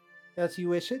will. As you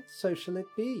wish it, so shall it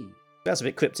be. That's a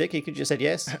bit cryptic. You could just said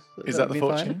yes. Is that the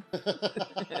That'd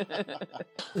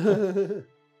be fortune?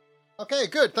 Okay,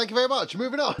 good. Thank you very much.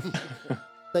 Moving on.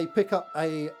 They pick up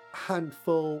a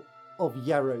handful of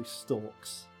yarrow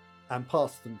stalks and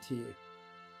pass them to you.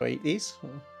 Do I eat these?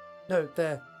 No,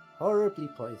 they're horribly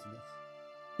poisonous.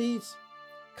 Please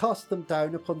cast them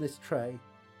down upon this tray,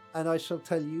 and I shall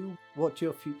tell you what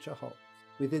your future holds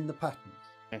within the pattern.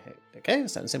 Okay,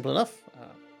 that sounds simple enough.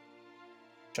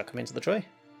 Chuck them into the tray.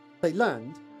 They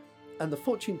land, and the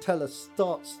fortune teller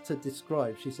starts to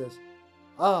describe. She says,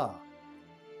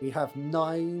 we have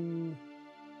 9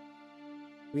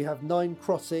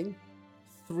 crossing,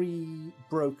 3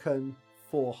 broken,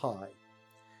 4 high.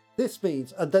 This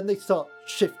means, and then they start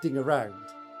shifting around.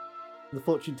 And the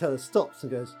fortune teller stops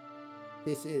and goes,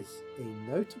 this is a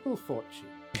notable fortune.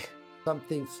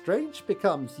 Something strange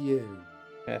becomes you.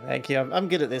 Thank you. I'm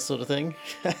good at this sort of thing.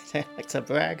 I like to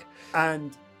brag.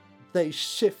 And they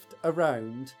shift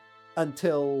around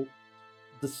until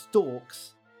the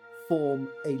stalks form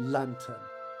a lantern.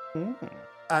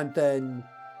 And then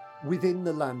within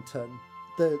the lantern,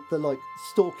 the like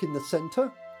stalk in the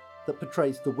center that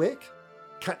portrays the wick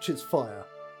catches fire.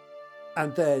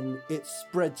 And then it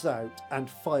spreads out and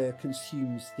fire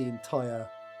consumes the entire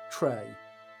tray.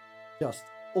 Just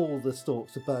all the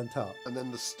stalks are burnt up. And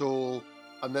then the stall,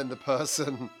 and then the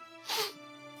person.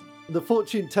 The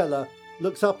fortune teller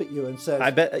looks up at you and says,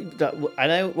 I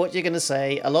know what you're going to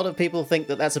say. A lot of people think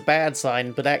that that's a bad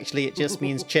sign, but actually it just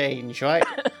means change, right?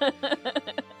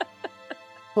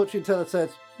 Fortune teller says,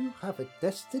 you have a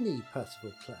destiny,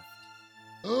 Percival Cleft.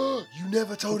 You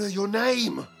never told her your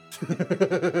name.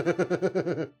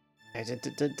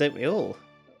 Don't we all?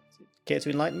 Care to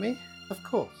enlighten me? Of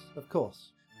course, of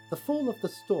course. The fall of the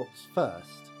stalks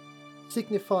first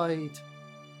signified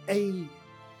a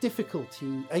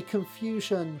difficulty, a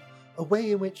confusion, a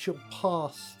way in which your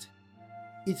past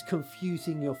is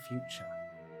confusing your future.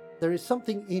 There is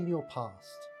something in your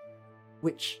past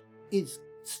which is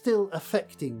still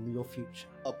affecting your future.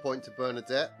 I'll point to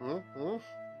Bernadette.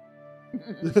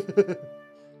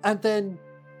 And then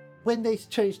when they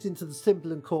changed into the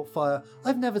symbol and caught fire,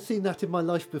 I've never seen that in my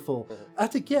life before.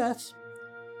 At a guess,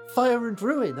 fire and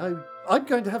ruin. I'm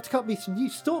going to have to cut me some new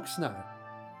stalks now.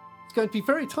 It's going to be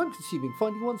very time consuming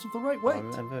finding ones of the right weight.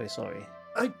 I'm very sorry.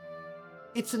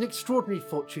 It's an extraordinary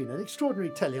fortune, an extraordinary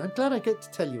telling. I'm glad I get to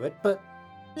tell you it, but...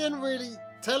 You didn't really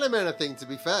tell him anything, to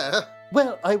be fair.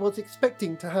 Well, I was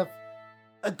expecting to have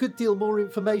a good deal more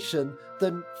information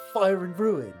than fire and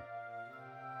ruin,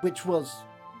 which was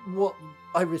what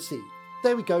I received.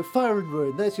 There we go, fire and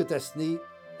ruin. There's your destiny.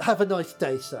 Have a nice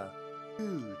day, sir.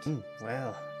 Dude.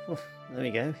 Well, there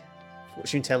we go.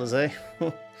 Fortune tellers, eh?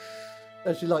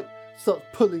 As she starts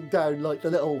pulling down the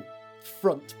little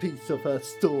front piece of her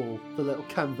stall, the little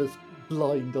canvas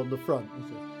blind on the front.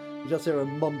 You just hear her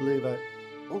mumbling about,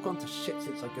 all gone to shit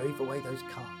since I gave away those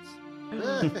cards.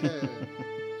 And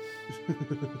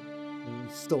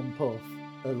you stomp off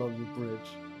along the bridge.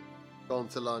 Gone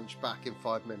to lunch, back in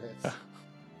 5 minutes.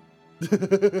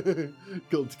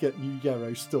 Gone to get new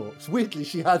yarrow stalks. Weirdly,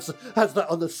 she has that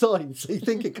on the sign, so you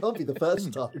think it can't be the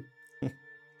first time.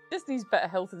 Just needs better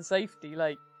health and safety,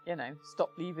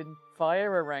 stop leaving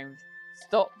fire around.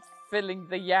 Stop filling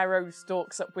the yarrow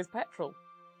stalks up with petrol.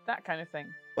 That kind of thing.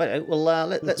 Well,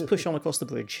 let's push on across the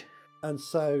bridge. And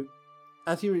so,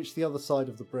 as you reach the other side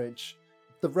of the bridge,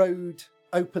 the road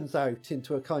opens out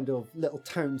into a kind of little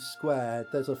town square.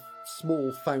 There's a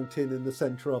small fountain in the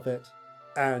centre of it,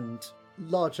 and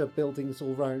larger buildings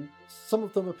all round. Some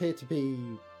of them appear to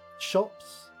be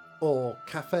shops or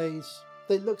cafes.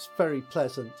 It looks very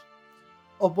pleasant.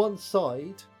 On one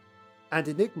side, and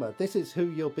Enigma, this is who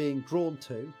you're being drawn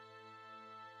to,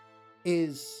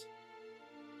 is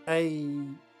a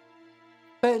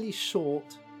fairly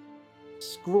short,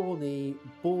 scrawny,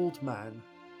 bald man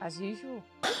As usual.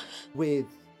 with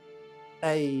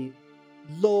a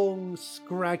long,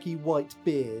 scraggy white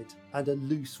beard and a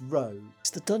loose robe. It's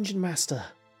the Dungeon Master.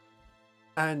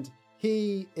 And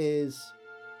he is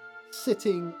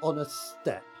sitting on a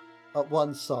step at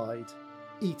one side,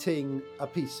 eating a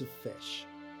piece of fish.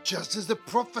 Just as the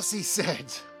prophecy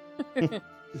said.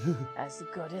 As the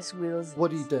goddess wills.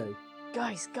 What do you do?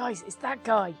 Guys, it's that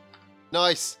guy.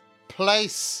 Nice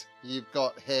place you've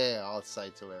got here, I'll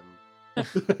say to him.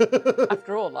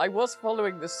 After all, I was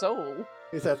following the soul.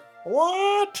 He says,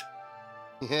 "What?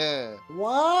 Yeah.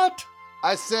 What?"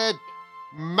 I said,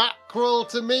 mackerel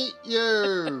to meet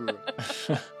you.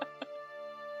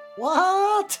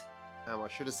 What? Damn, I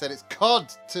should have said it's cod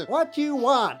to... What do you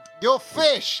want? Your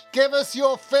fish! Give us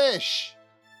your fish!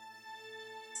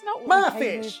 It's not what My we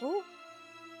came fish. here for.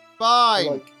 Fine!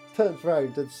 Like, turns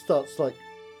round and starts, like,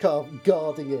 kind of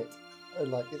guarding it.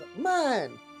 And, like, he's like,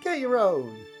 man, get your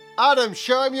own. Adam,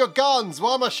 show him your guns!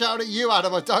 Why am I shouting at you,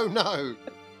 Adam? I don't know.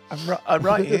 I'm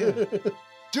right here.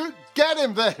 Get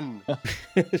him then!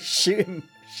 Shoot him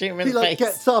in He, the like, face.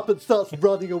 gets up and starts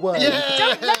running away. Yeah!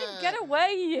 Don't let him get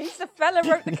away. He's the fella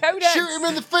who wrote the codex. Shoot him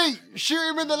in the feet! Shoot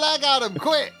him in the leg, Adam,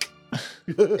 quick!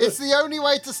 It's the only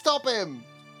way to stop him!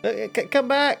 Come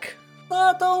back,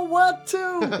 I don't want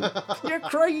to. You're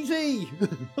crazy.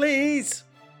 please.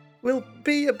 We'll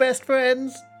be your best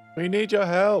friends. We need your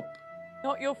help.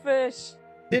 Not your fish.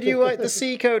 Did you write the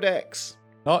Sea Codex?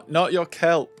 Not your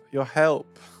kelp. Your help.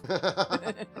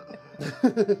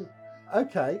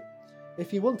 Okay.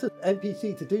 If you want an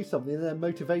NPC to do something and their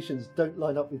motivations don't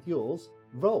line up with yours,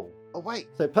 roll. Oh, wait.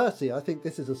 So, Percy, I think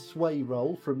this is a sway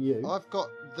roll from you. I've got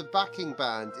the backing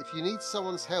band. If you need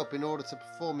someone's help in order to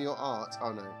perform your art...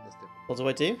 Oh, no, that's different. What do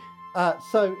I do?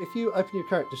 So, if you open your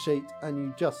character sheet and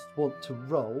you just want to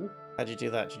roll, How do you do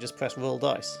that? Do you just press roll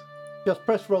dice? just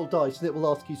press roll dice and it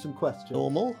will ask you some questions.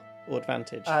 Normal or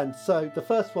advantage? And so, the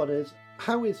first one is,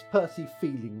 how is Percy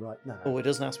feeling right now? Oh, it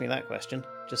doesn't ask me that question.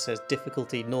 It just says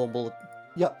difficulty, normal.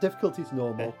 Yep, difficulty's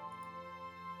normal. Okay.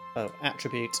 Oh,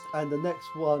 attribute. And the next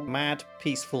one... Mad,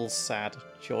 peaceful, sad,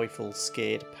 joyful,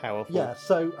 scared, powerful. Yeah,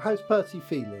 so how's Percy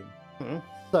feeling? Mhm.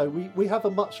 So we have a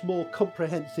much more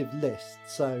comprehensive list.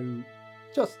 So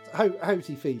just how's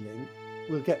he feeling?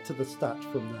 We'll get to the stats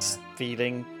from there.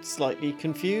 Feeling slightly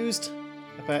confused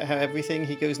about how everything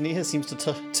he goes near seems to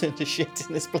turn to shit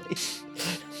in this place.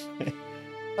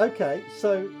 Okay,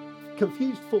 so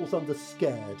confused falls under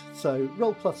scared. So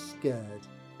roll plus scared.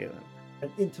 Yeah, then.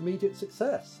 An intermediate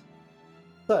success.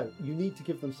 So you need to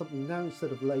give them something now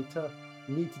instead of later.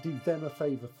 You need to do them a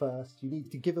favour first. You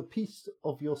need to give a piece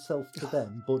of yourself to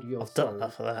them, body or I've soul. done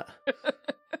enough of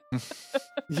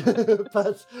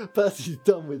that. Percy's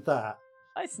done with that.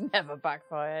 It's never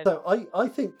backfired. So I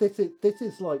think this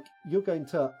is like you're going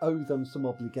to owe them some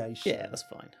obligation. Yeah, that's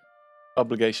fine.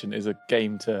 Obligation is a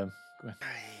game term.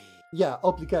 Yeah,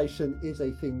 obligation is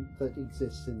a thing that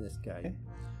exists in this game. Okay.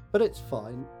 But it's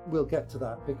fine. We'll get to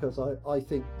that because I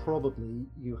think probably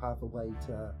you have a way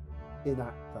to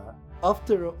enact that.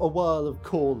 After a while of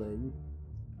calling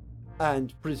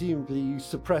and presumably you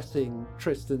suppressing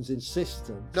Tristan's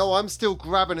insistence. No, I'm still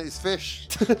grabbing at his fish.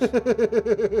 Gonna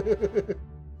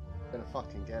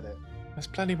fucking get it. There's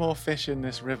plenty more fish in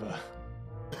this river.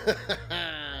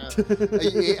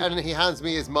 And he hands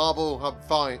me his marble. I'm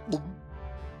fine.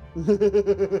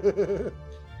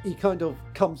 He kind of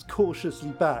comes cautiously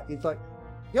back. He's like,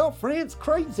 your friend's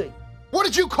crazy. What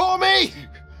did you call me?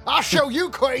 I'll show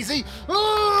you crazy.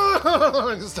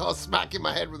 I just start smacking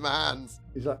my head with my hands.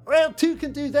 He's like, well, two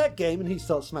can do that game. And he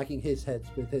starts smacking his head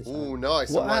with his Oh, hand.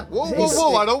 nice. What I'm like, hap- whoa, whoa,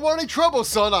 whoa. I don't want any trouble,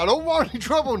 son. I don't want any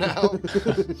trouble now.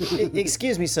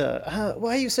 Excuse me, sir.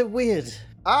 Why are you so weird?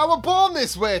 I was born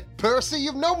this way, Percy.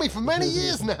 You've known me for many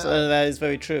years now. That is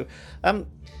very true.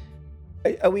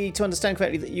 Are we to understand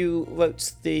correctly that you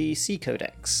wrote the Sea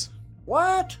Codex?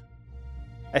 What?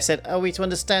 I said, are we to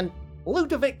understand...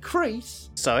 Ludovic Crease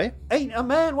Sorry? ain't a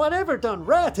man whatever done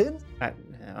writing. I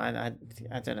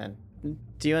don't know.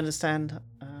 Do you understand?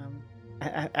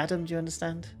 Adam, do you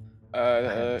understand?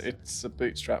 It's a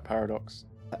bootstrap paradox.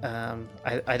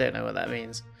 I don't know what that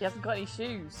means. He hasn't got any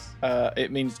shoes.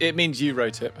 It means you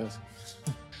wrote it, Percy.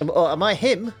 Am I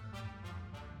him?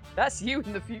 That's you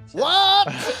in the future.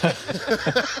 What?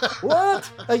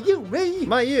 What? Are you me?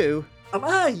 Am I you? Am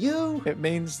I you? It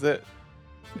means that.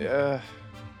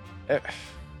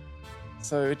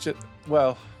 So it just.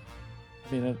 Well,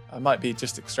 I mean, I might be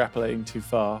just extrapolating too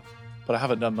far, but I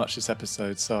haven't done much this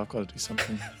episode, so I've got to do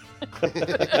something.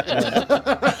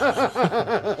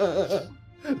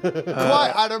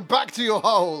 Quiet, Adam. Back to your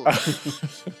hole.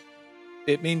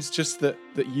 It means just that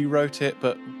you wrote it,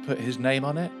 but put his name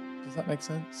on it. Does that make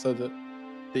sense? So that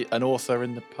an author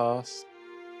in the past.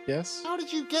 Yes. How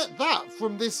did you get that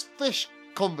from this fish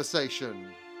conversation?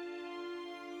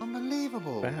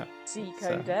 Unbelievable. Wow. Sea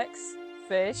Codex,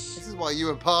 fish. This is why you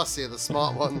and Percy are the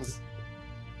smart ones.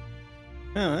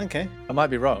 Oh, okay. I might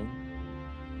be wrong,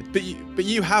 but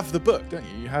you have the book, don't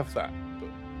you? You have that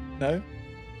book.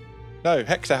 No,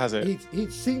 Hector has it.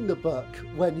 He'd seen the book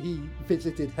when he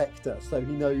visited Hector, so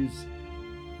he knows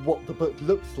what the book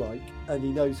looks like and he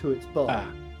knows who it's by.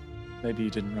 Ah, maybe you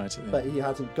didn't write it But then. he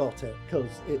hasn't got it because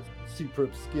it's super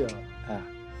obscure. Ah.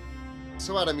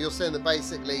 So, Adam, you're saying that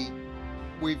basically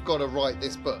we've got to write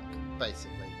this book,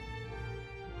 basically.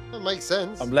 That makes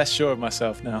sense. I'm less sure of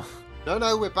myself now.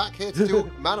 No, we're back here to do all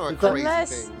manner of crazy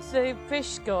Unless things. the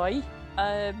fish guy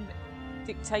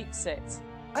dictates it.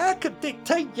 I could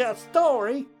dictate your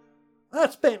story. I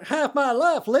spent half my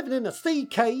life living in a sea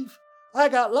cave. I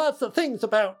got lots of things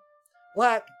about.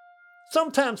 Like,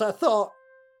 sometimes I thought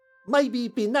maybe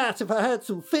it'd be nice if I had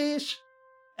some fish,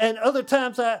 and other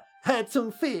times I had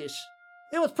some fish.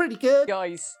 It was pretty good.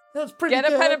 Guys, It was pretty get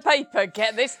good. a pen and paper,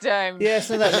 get this down. Yes,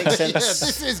 no, that makes Yeah, sense.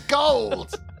 this is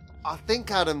gold. I think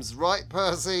Adam's right,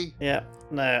 Percy. Yeah,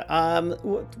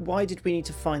 no. Why did we need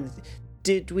to find?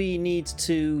 Did we need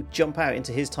to jump out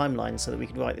into his timeline so that we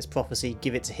could write this prophecy,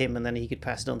 give it to him, and then he could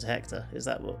pass it on to Hector? Is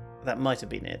that what? That might have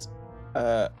been it.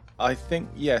 I think,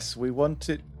 yes, we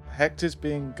wanted... Hector's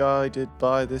being guided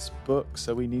by this book,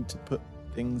 so we need to put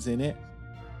things in it.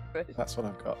 That's what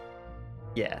I've got.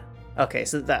 Yeah. Okay,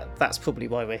 so that's probably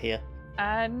why we're here.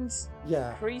 And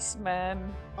Yeah.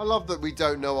 Priestman. I love that we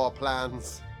don't know our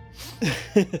plans.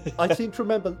 I seem to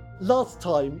remember last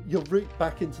time your route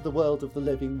back into the world of the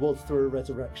living was through a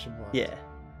resurrection rite. Yeah.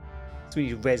 So we need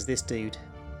to res this dude.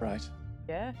 Right.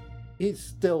 Yeah. He's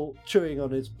still chewing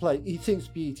on his plate. He seems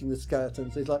to be eating the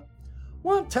skeletons. He's like,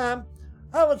 one time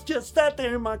I was just sat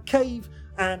there in my cave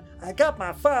and I got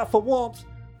my fire for warmth,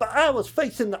 but I was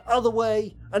facing the other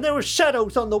way and there were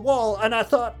shadows on the wall and I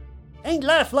thought, ain't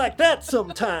life like that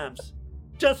sometimes?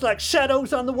 Just like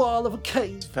shadows on the wall of a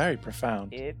cave. It's very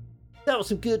profound. It, That was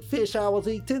some good fish I was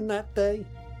eating that day.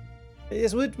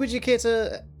 Yes. Would you care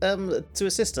to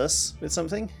assist us with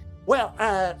something? Well,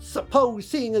 I suppose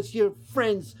seeing as your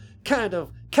friends kind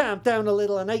of calmed down a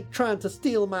little and ain't trying to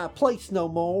steal my place no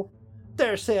more,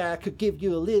 dare say I could give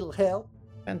you a little help.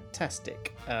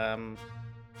 Fantastic. Come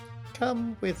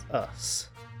with us.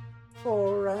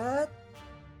 Alright.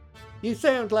 You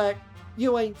sound like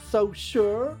you ain't so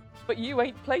sure, but you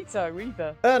ain't Plato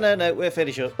either. Oh no, we're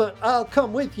fairly sure. but I'll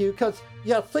come with you because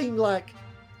you seem like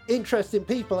interesting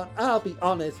people and I'll be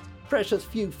honest, precious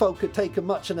few folk have taken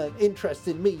much of an interest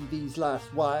in me these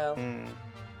last while.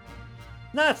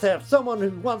 Nice to have someone who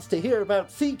wants to hear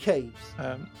about sea caves.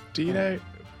 Do you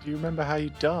remember how you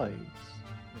died,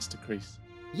 Mr. Crease?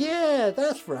 Yeah,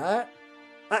 that's right.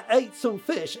 I ate some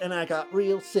fish and I got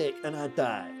real sick and I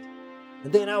died.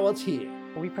 And then I was here.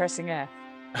 Are we pressing F?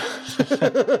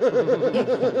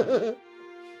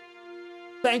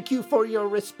 Thank you for your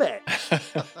respect.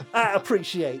 I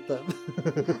appreciate them.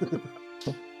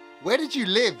 Where did you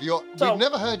live? So- We've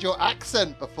never heard your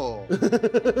accent before.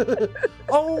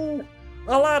 Oh,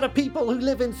 a lot of people who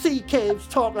live in sea caves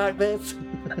talk like this.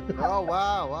 Oh,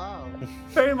 wow.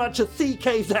 Very much a sea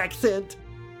caves accent.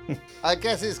 I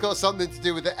guess it's got something to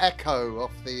do with the echo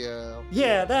of the...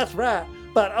 Yeah, that's right.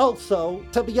 But also,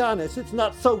 to be honest, it's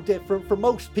not so different from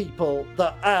most people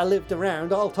that I lived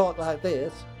around all talk like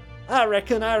this. I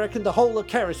reckon the whole of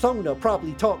Carisona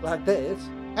probably talk like this.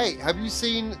 Hey, have you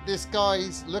seen this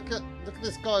guy's... Look at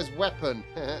this guy's weapon.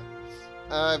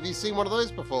 Have you seen one of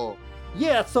those before?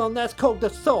 Yeah, son, that's called a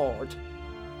sword.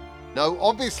 No,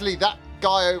 obviously that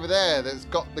guy over there that's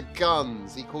got the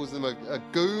guns. He calls them a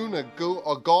goon, a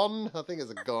gon. I think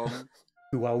it's a gon.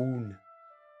 Guaun.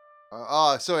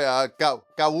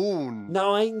 Gawoon.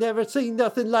 No, I ain't never seen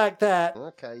nothing like that.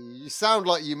 Okay, you sound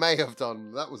like you may have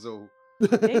done. That was all.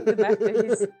 Named them after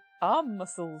his arm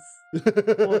muscles.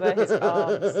 Or they're his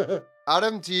arms.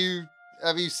 Adam,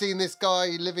 have you seen this guy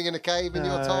living in a cave in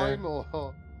your No. time?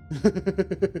 Or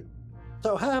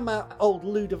So how might old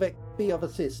Ludovic be of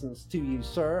assistance to you,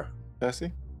 sir?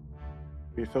 Percy?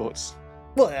 What are your thoughts?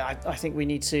 Well, I think we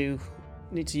need to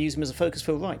use him as a focus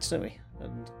for rights, don't we?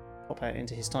 And pop out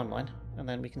into his timeline, and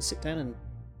then we can sit down and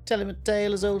tell him a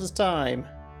tale as old as time.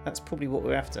 That's probably what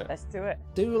we're after. Let's do it.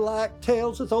 Do like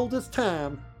tales as old as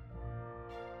time.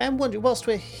 I'm wondering, whilst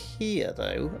we're here,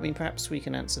 though, I mean, perhaps we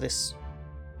can answer this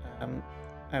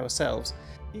ourselves.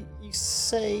 You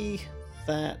say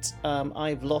that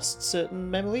I've lost certain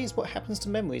memories. What happens to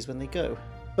memories when they go?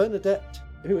 Bernadette,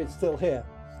 who is still here.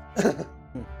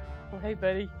 Oh, hey,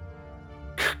 buddy.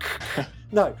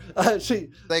 No, she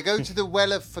they go to the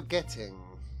well of forgetting.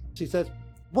 says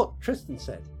what Tristan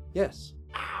said. Yes.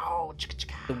 Ow!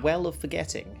 The Well of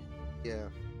Forgetting. Yeah.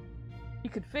 You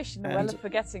could fish in the well And- of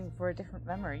forgetting for a different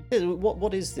memory.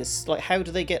 What is this? Like, how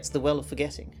do they get to the Well of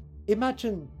Forgetting?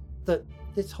 Imagine that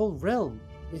this whole realm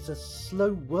is a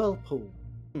slow whirlpool.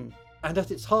 And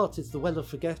at its heart is the well of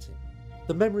forgetting.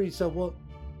 The memories are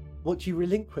what you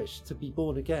relinquish to be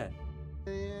born again.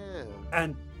 Yeah.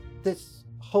 And this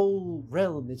whole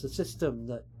realm is a system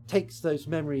that takes those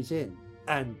memories in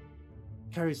and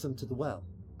carries them to the well.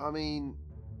 I mean,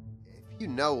 if you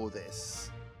know all this,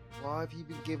 why have you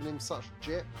been giving him such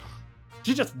jip?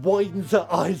 She just widens her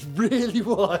eyes really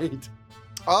wide.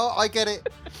 Oh, I get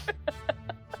it.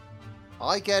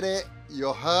 I get it.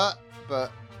 You're hurt,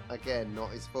 but again,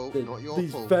 not his fault, not your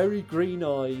These fault. very green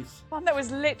eyes. Man, that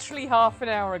was literally half an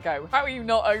hour ago. How are you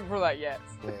not over that yet?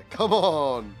 Yeah, come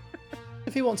on.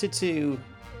 If you wanted to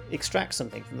extract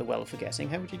something from the Well of Forgetting,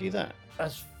 how would you do that?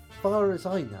 As far as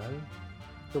I know,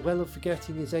 the Well of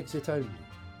Forgetting is exit only.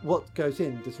 What goes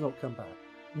in does not come back.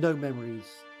 No memories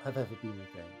have ever been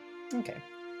regained. Okay.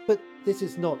 But this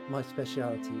is not my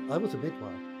speciality. I was a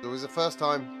midwife. It was the first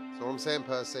time. That's all I'm saying,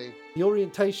 Percy. The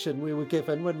orientation we were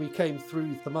given when we came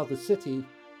through the Mother City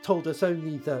told us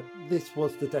only that this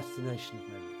was the destination of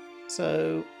memory.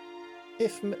 So,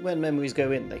 when memories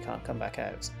go in, they can't come back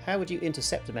out. How would you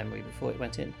intercept a memory before it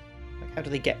went in? Like, how do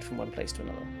they get from one place to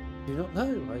another? Do not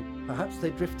know. Perhaps they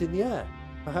drift in the air.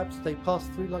 Perhaps they pass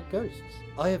through like ghosts.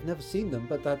 I have never seen them,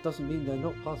 but that doesn't mean they're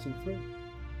not passing through.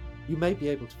 You may be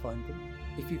able to find them,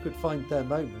 if you could find their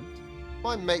moment.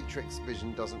 My matrix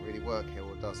vision doesn't really work here,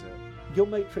 or does it? Your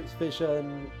matrix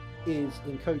vision is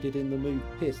encoded in the move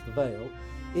Pierce the Veil.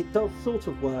 It does sort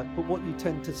of work, but what you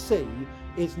tend to see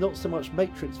is not so much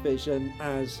matrix vision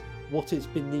as what is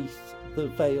beneath the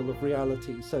veil of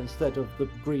reality. So instead of the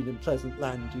green and pleasant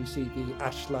land, you see the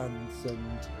ashlands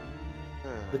and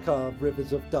the carved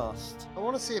rivers of dust. I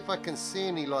want to see if I can see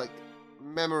any, like,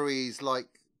 memories, like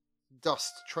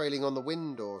dust trailing on the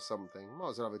window or something. Might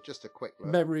as well have just a quick look.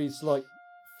 Memories like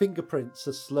fingerprints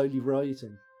are slowly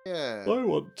rising. Yeah. I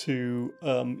want to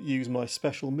use my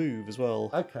special move as well.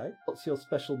 Okay, what's your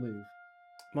special move?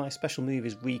 My special move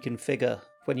is Reconfigure.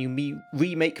 When you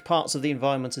remake parts of the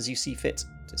environment as you see fit,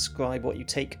 describe what you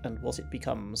take and what it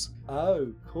becomes.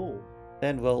 Oh, cool.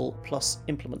 Then roll plus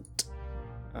implement.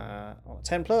 On a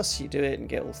 10 plus, you do it and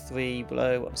get all 3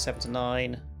 below. On a 7 to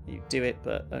 9, you do it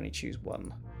but only choose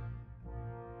 1.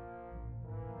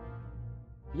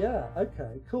 Yeah,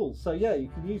 okay, cool. So yeah, you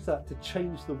can use that to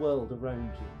change the world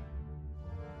around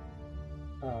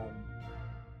you.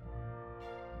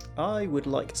 I would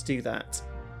like to do that.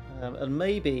 And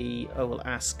maybe I will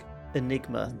ask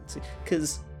Enigma,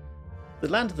 because the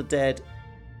Land of the Dead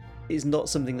is not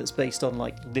something that's based on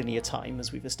like linear time,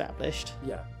 as we've established.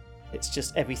 Yeah. It's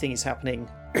just everything is happening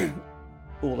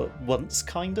all at once,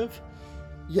 kind of.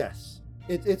 Yes.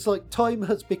 It's like time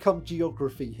has become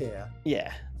geography here.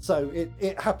 Yeah. So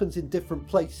it happens in different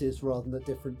places rather than at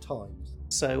different times.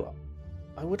 So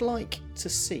I would like to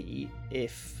see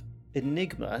if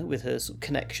Enigma, with her sort of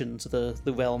connection to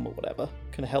the realm or whatever,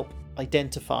 can help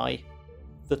identify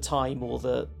the time or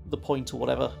the point or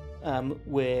whatever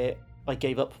where I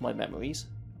gave up my memories.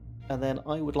 And then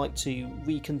I would like to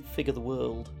reconfigure the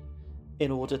world in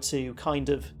order to kind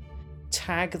of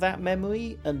tag that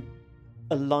memory and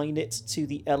align it to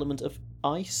the element of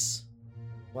ice.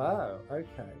 Wow,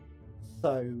 okay.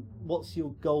 So what's your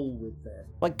goal with this?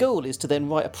 My goal is to then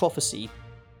write a prophecy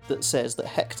that says that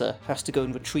Hector has to go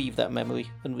and retrieve that memory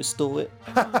and restore it.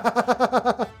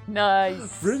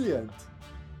 Nice. Brilliant.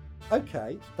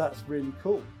 Okay, that's really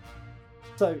cool.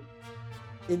 So,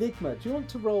 Enigma, do you want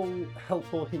to roll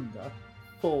help or hinder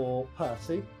for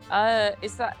Percy?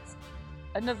 Is that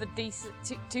another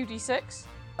 2d6?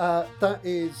 That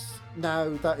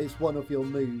is one of your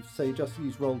moves, so you just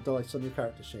use roll dice on your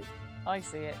character sheet. I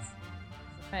see it.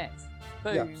 Submit.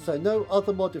 Boom. Yeah, so no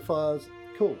other modifiers.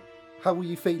 Cool. How were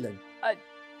you feeling?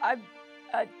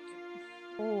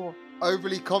 Oh.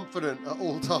 Overly confident at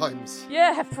all times.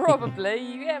 Yeah,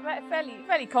 probably. Yeah,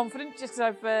 fairly confident. Just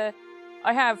because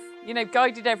I have,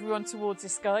 guided everyone towards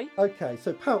this guy. Okay,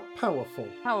 so powerful.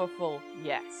 Powerful,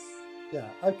 yes. Yeah,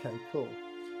 okay, cool.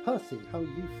 Percy, how are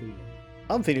you feeling?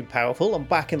 I'm feeling powerful. I'm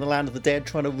back in the Land of the Dead,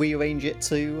 trying to rearrange it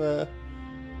to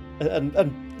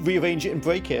and rearrange it and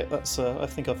break it. That's I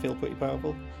think I feel pretty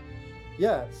powerful.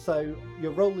 Yeah, so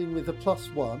you're rolling with a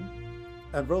 +1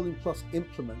 and rolling plus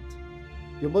implement.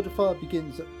 Your modifier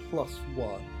begins at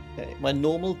 +1. Okay, my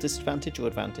normal, disadvantage or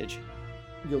advantage?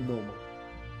 Your normal.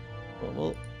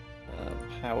 Normal,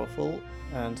 powerful,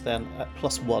 and then at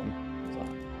 +1.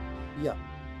 Yeah.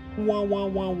 Wah wah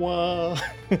wah wah.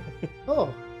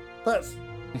 Oh, that's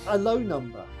a low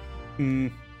number.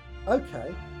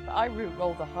 Okay. I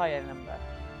rolled a higher number.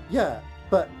 Yeah,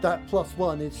 but that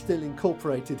 +1 is still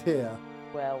incorporated here.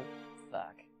 Well,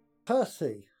 fuck.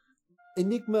 Percy,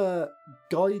 Enigma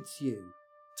guides you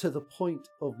to the point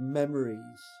of memories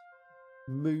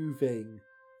moving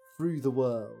through the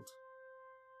world.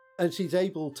 And she's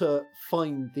able to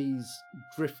find these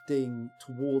drifting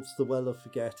towards the Well of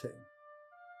Forgetting.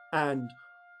 And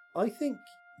I think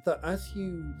that as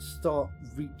you start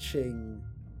reaching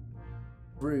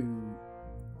through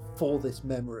for this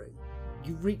memory,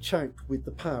 you reach out with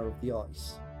the power of the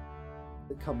ice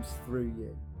that comes through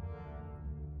you,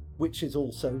 which is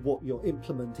also what your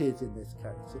implement is in this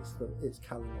case. It's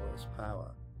Kalinora's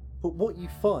power. But what you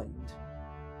find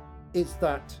is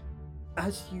that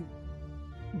as you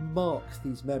mark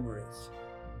these memories,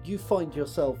 you find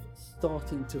yourself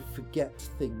starting to forget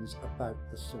things about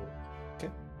the sword.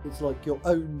 Okay. It's like your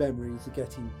own memories are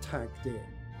getting tagged in.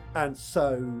 And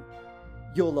so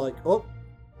you're like, oh,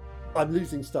 I'm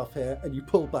losing stuff here, and you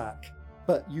pull back.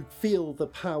 But you feel the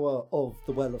power of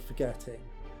the Well of Forgetting,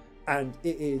 and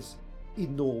it is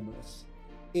enormous.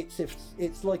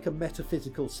 It's like a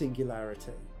metaphysical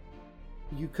singularity.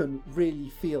 You can really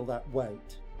feel that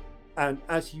weight. And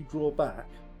as you draw back,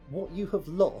 what you have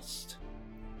lost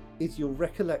is your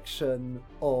recollection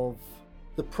of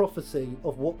the prophecy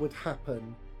of what would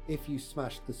happen if you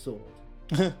smashed the sword.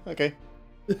 Okay.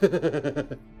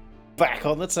 Back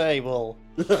on the table.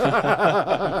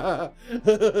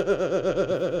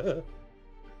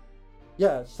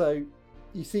 Yeah, so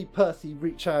you see Percy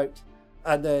reach out,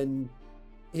 and then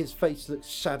his face looks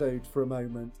shadowed for a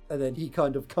moment, and then he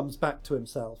kind of comes back to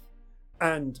himself.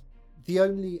 And the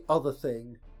only other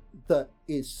thing that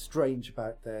is strange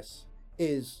about this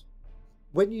is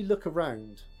when you look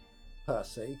around,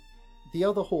 Percy, the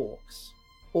other Hawks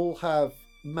all have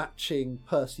matching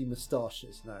Percy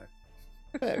moustaches now.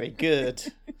 Very good.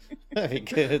 Very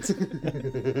good.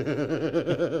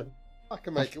 I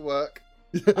can make it work.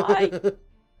 I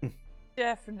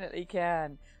definitely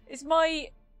can. Is my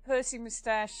Percy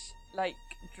moustache like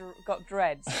got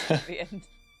dreads at the end?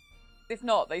 If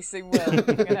not, they soon will. I'm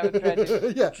gonna have a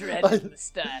dreaded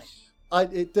moustache.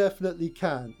 It definitely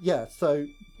can. Yeah, so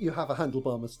you have a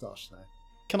handlebar moustache now.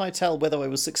 Can I tell whether I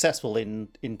was successful in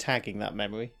tagging that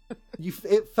memory?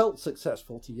 It felt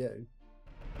successful to you.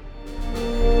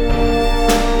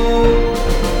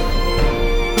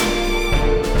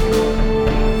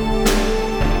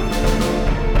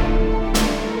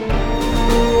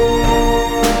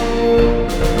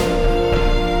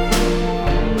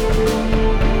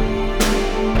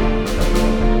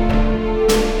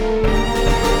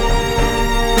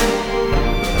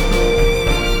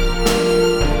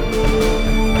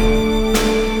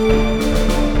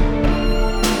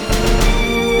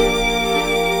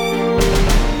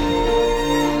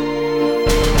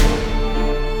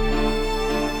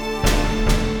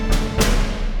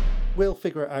 We'll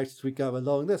figure it out as we go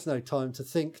along. There's no time to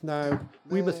think now.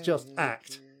 We must just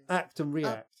act and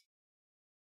react.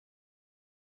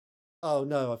 Oh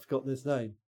no, I've forgotten his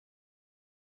name.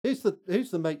 Who's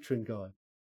the matron guy?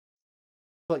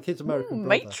 Like his American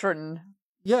brother. Matron.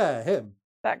 Yeah, him.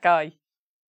 That guy.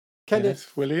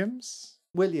 Kenneth Williams?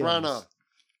 Williams. Branagh.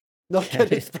 Not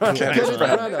Kenneth Branagh. Kenneth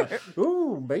Branagh.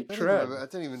 Ooh, I matron.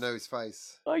 don't even know his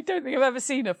face. I don't think I've ever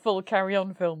seen a full Carry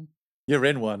On film. You're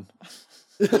in one.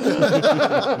 At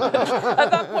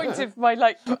that point of my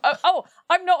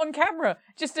I'm not on camera.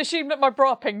 Just assume that my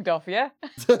bra pinged off, yeah?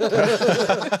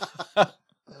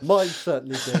 Mine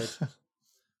certainly did.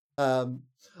 I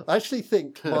actually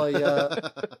think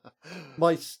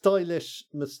my stylish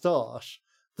moustache,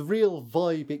 the real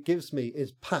vibe it gives me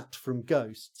is Pat from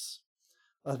Ghosts.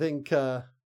 I think I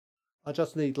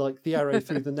just need like the arrow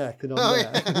through the neck and I'm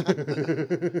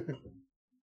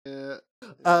there.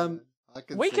 Yeah.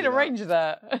 We can arrange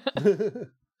that.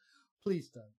 Please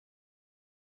don't.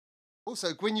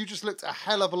 Also, Gwyn, you just looked a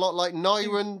hell of a lot like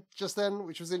Nyrun just then,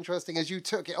 which was interesting. As you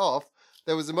took it off,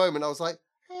 there was a moment I was like,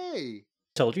 hey.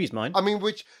 Told you he's mine. I mean,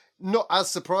 which, not as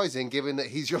surprising given that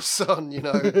he's your son, you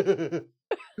know.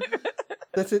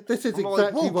 This is I'm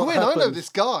exactly like, what Gwyn, happened. I know this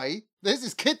guy. There's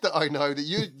this kid that I know that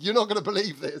you're not going to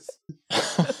believe this.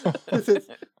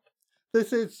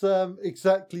 This is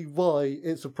exactly why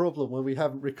it's a problem when we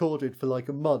haven't recorded for like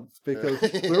a month, because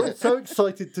we're all so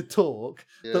excited to talk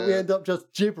that we end up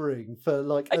just gibbering for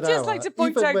like an hour. I'd just like to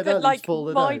point even out when that Ellie's like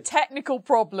fallen my out. technical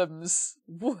problems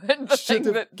weren't the thing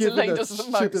that delayed us the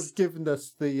Should have most. given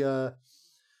us the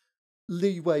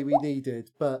leeway we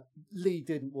needed, but Lee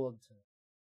didn't want it.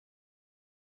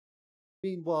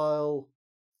 Meanwhile,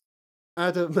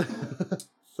 Adam...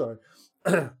 Sorry.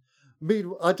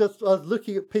 Meanwhile, I was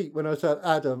looking at Pete when I said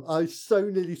Adam. I so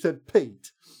nearly said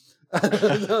Pete.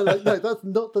 No, that's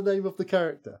not the name of the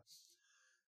character.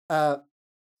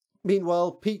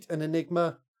 Meanwhile, Pete and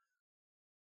Enigma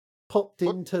popped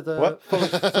into the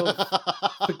forest.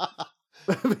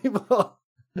 Meanwhile,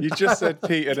 You just said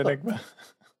Pete and Enigma.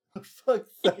 for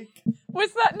fuck's sake.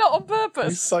 Was that not on You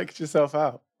purpose? psyched yourself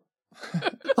out.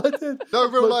 I did. No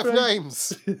real My life brain-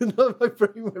 names. No, my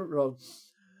brain went wrong.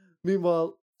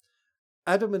 Meanwhile,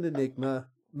 Adam and Enigma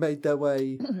made their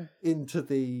way into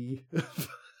the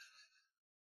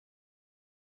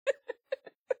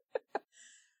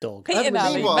dog. Pete and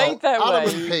Ali Meanwhile, made their Adam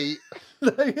way. and Pete.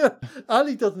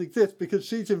 Ali doesn't exist because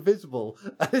she's invisible,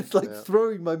 and it's like Yeah.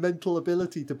 throwing my mental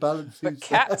ability to balance But who's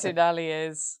Captain Ali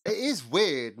is. It is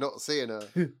weird not seeing her.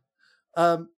 there.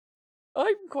 I'm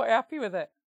quite happy with it.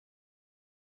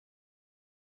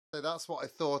 So that's what I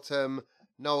thought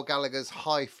Noel Gallagher's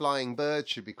High Flying Bird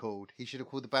should be called. He should have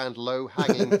called the band Low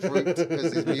Hanging Fruit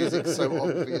because his music's so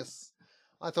obvious.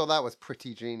 I thought that was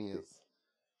pretty genius.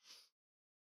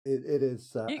 It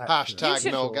is. You- Hashtag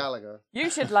should- Noel Gallagher. You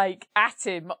should at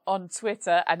him on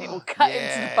Twitter and it will cut him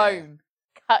to the Yeah. bone.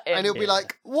 Cut him. And he'll be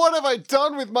like, what have I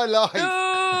done with my life? Ooh!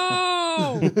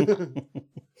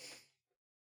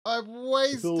 I've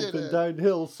It's all wasted been it.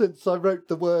 downhill since I wrote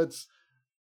the words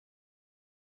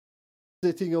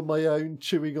 "sitting on my own,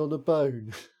 chewing on a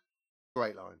bone."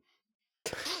 Great line.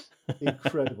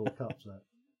 Incredible couplet.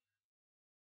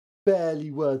 Barely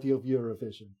worthy of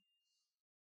Eurovision.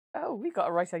 Oh, we got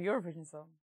to write our Eurovision song.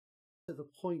 To the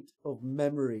point of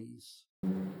memories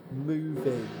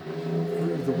moving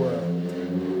through the world.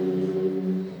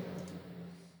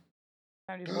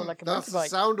 Sounded more like a That's the motorbike.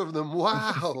 sound of them.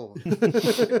 Wow.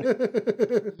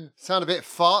 Sound a bit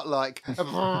fart-like.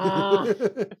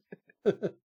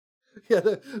 Yeah,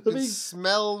 the You can big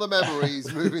smell the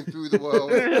memories moving through the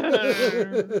world.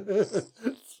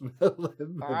 smell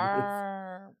them.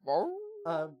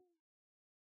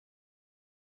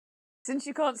 Since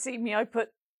you can't see me, I put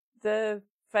the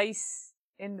face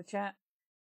in the chat.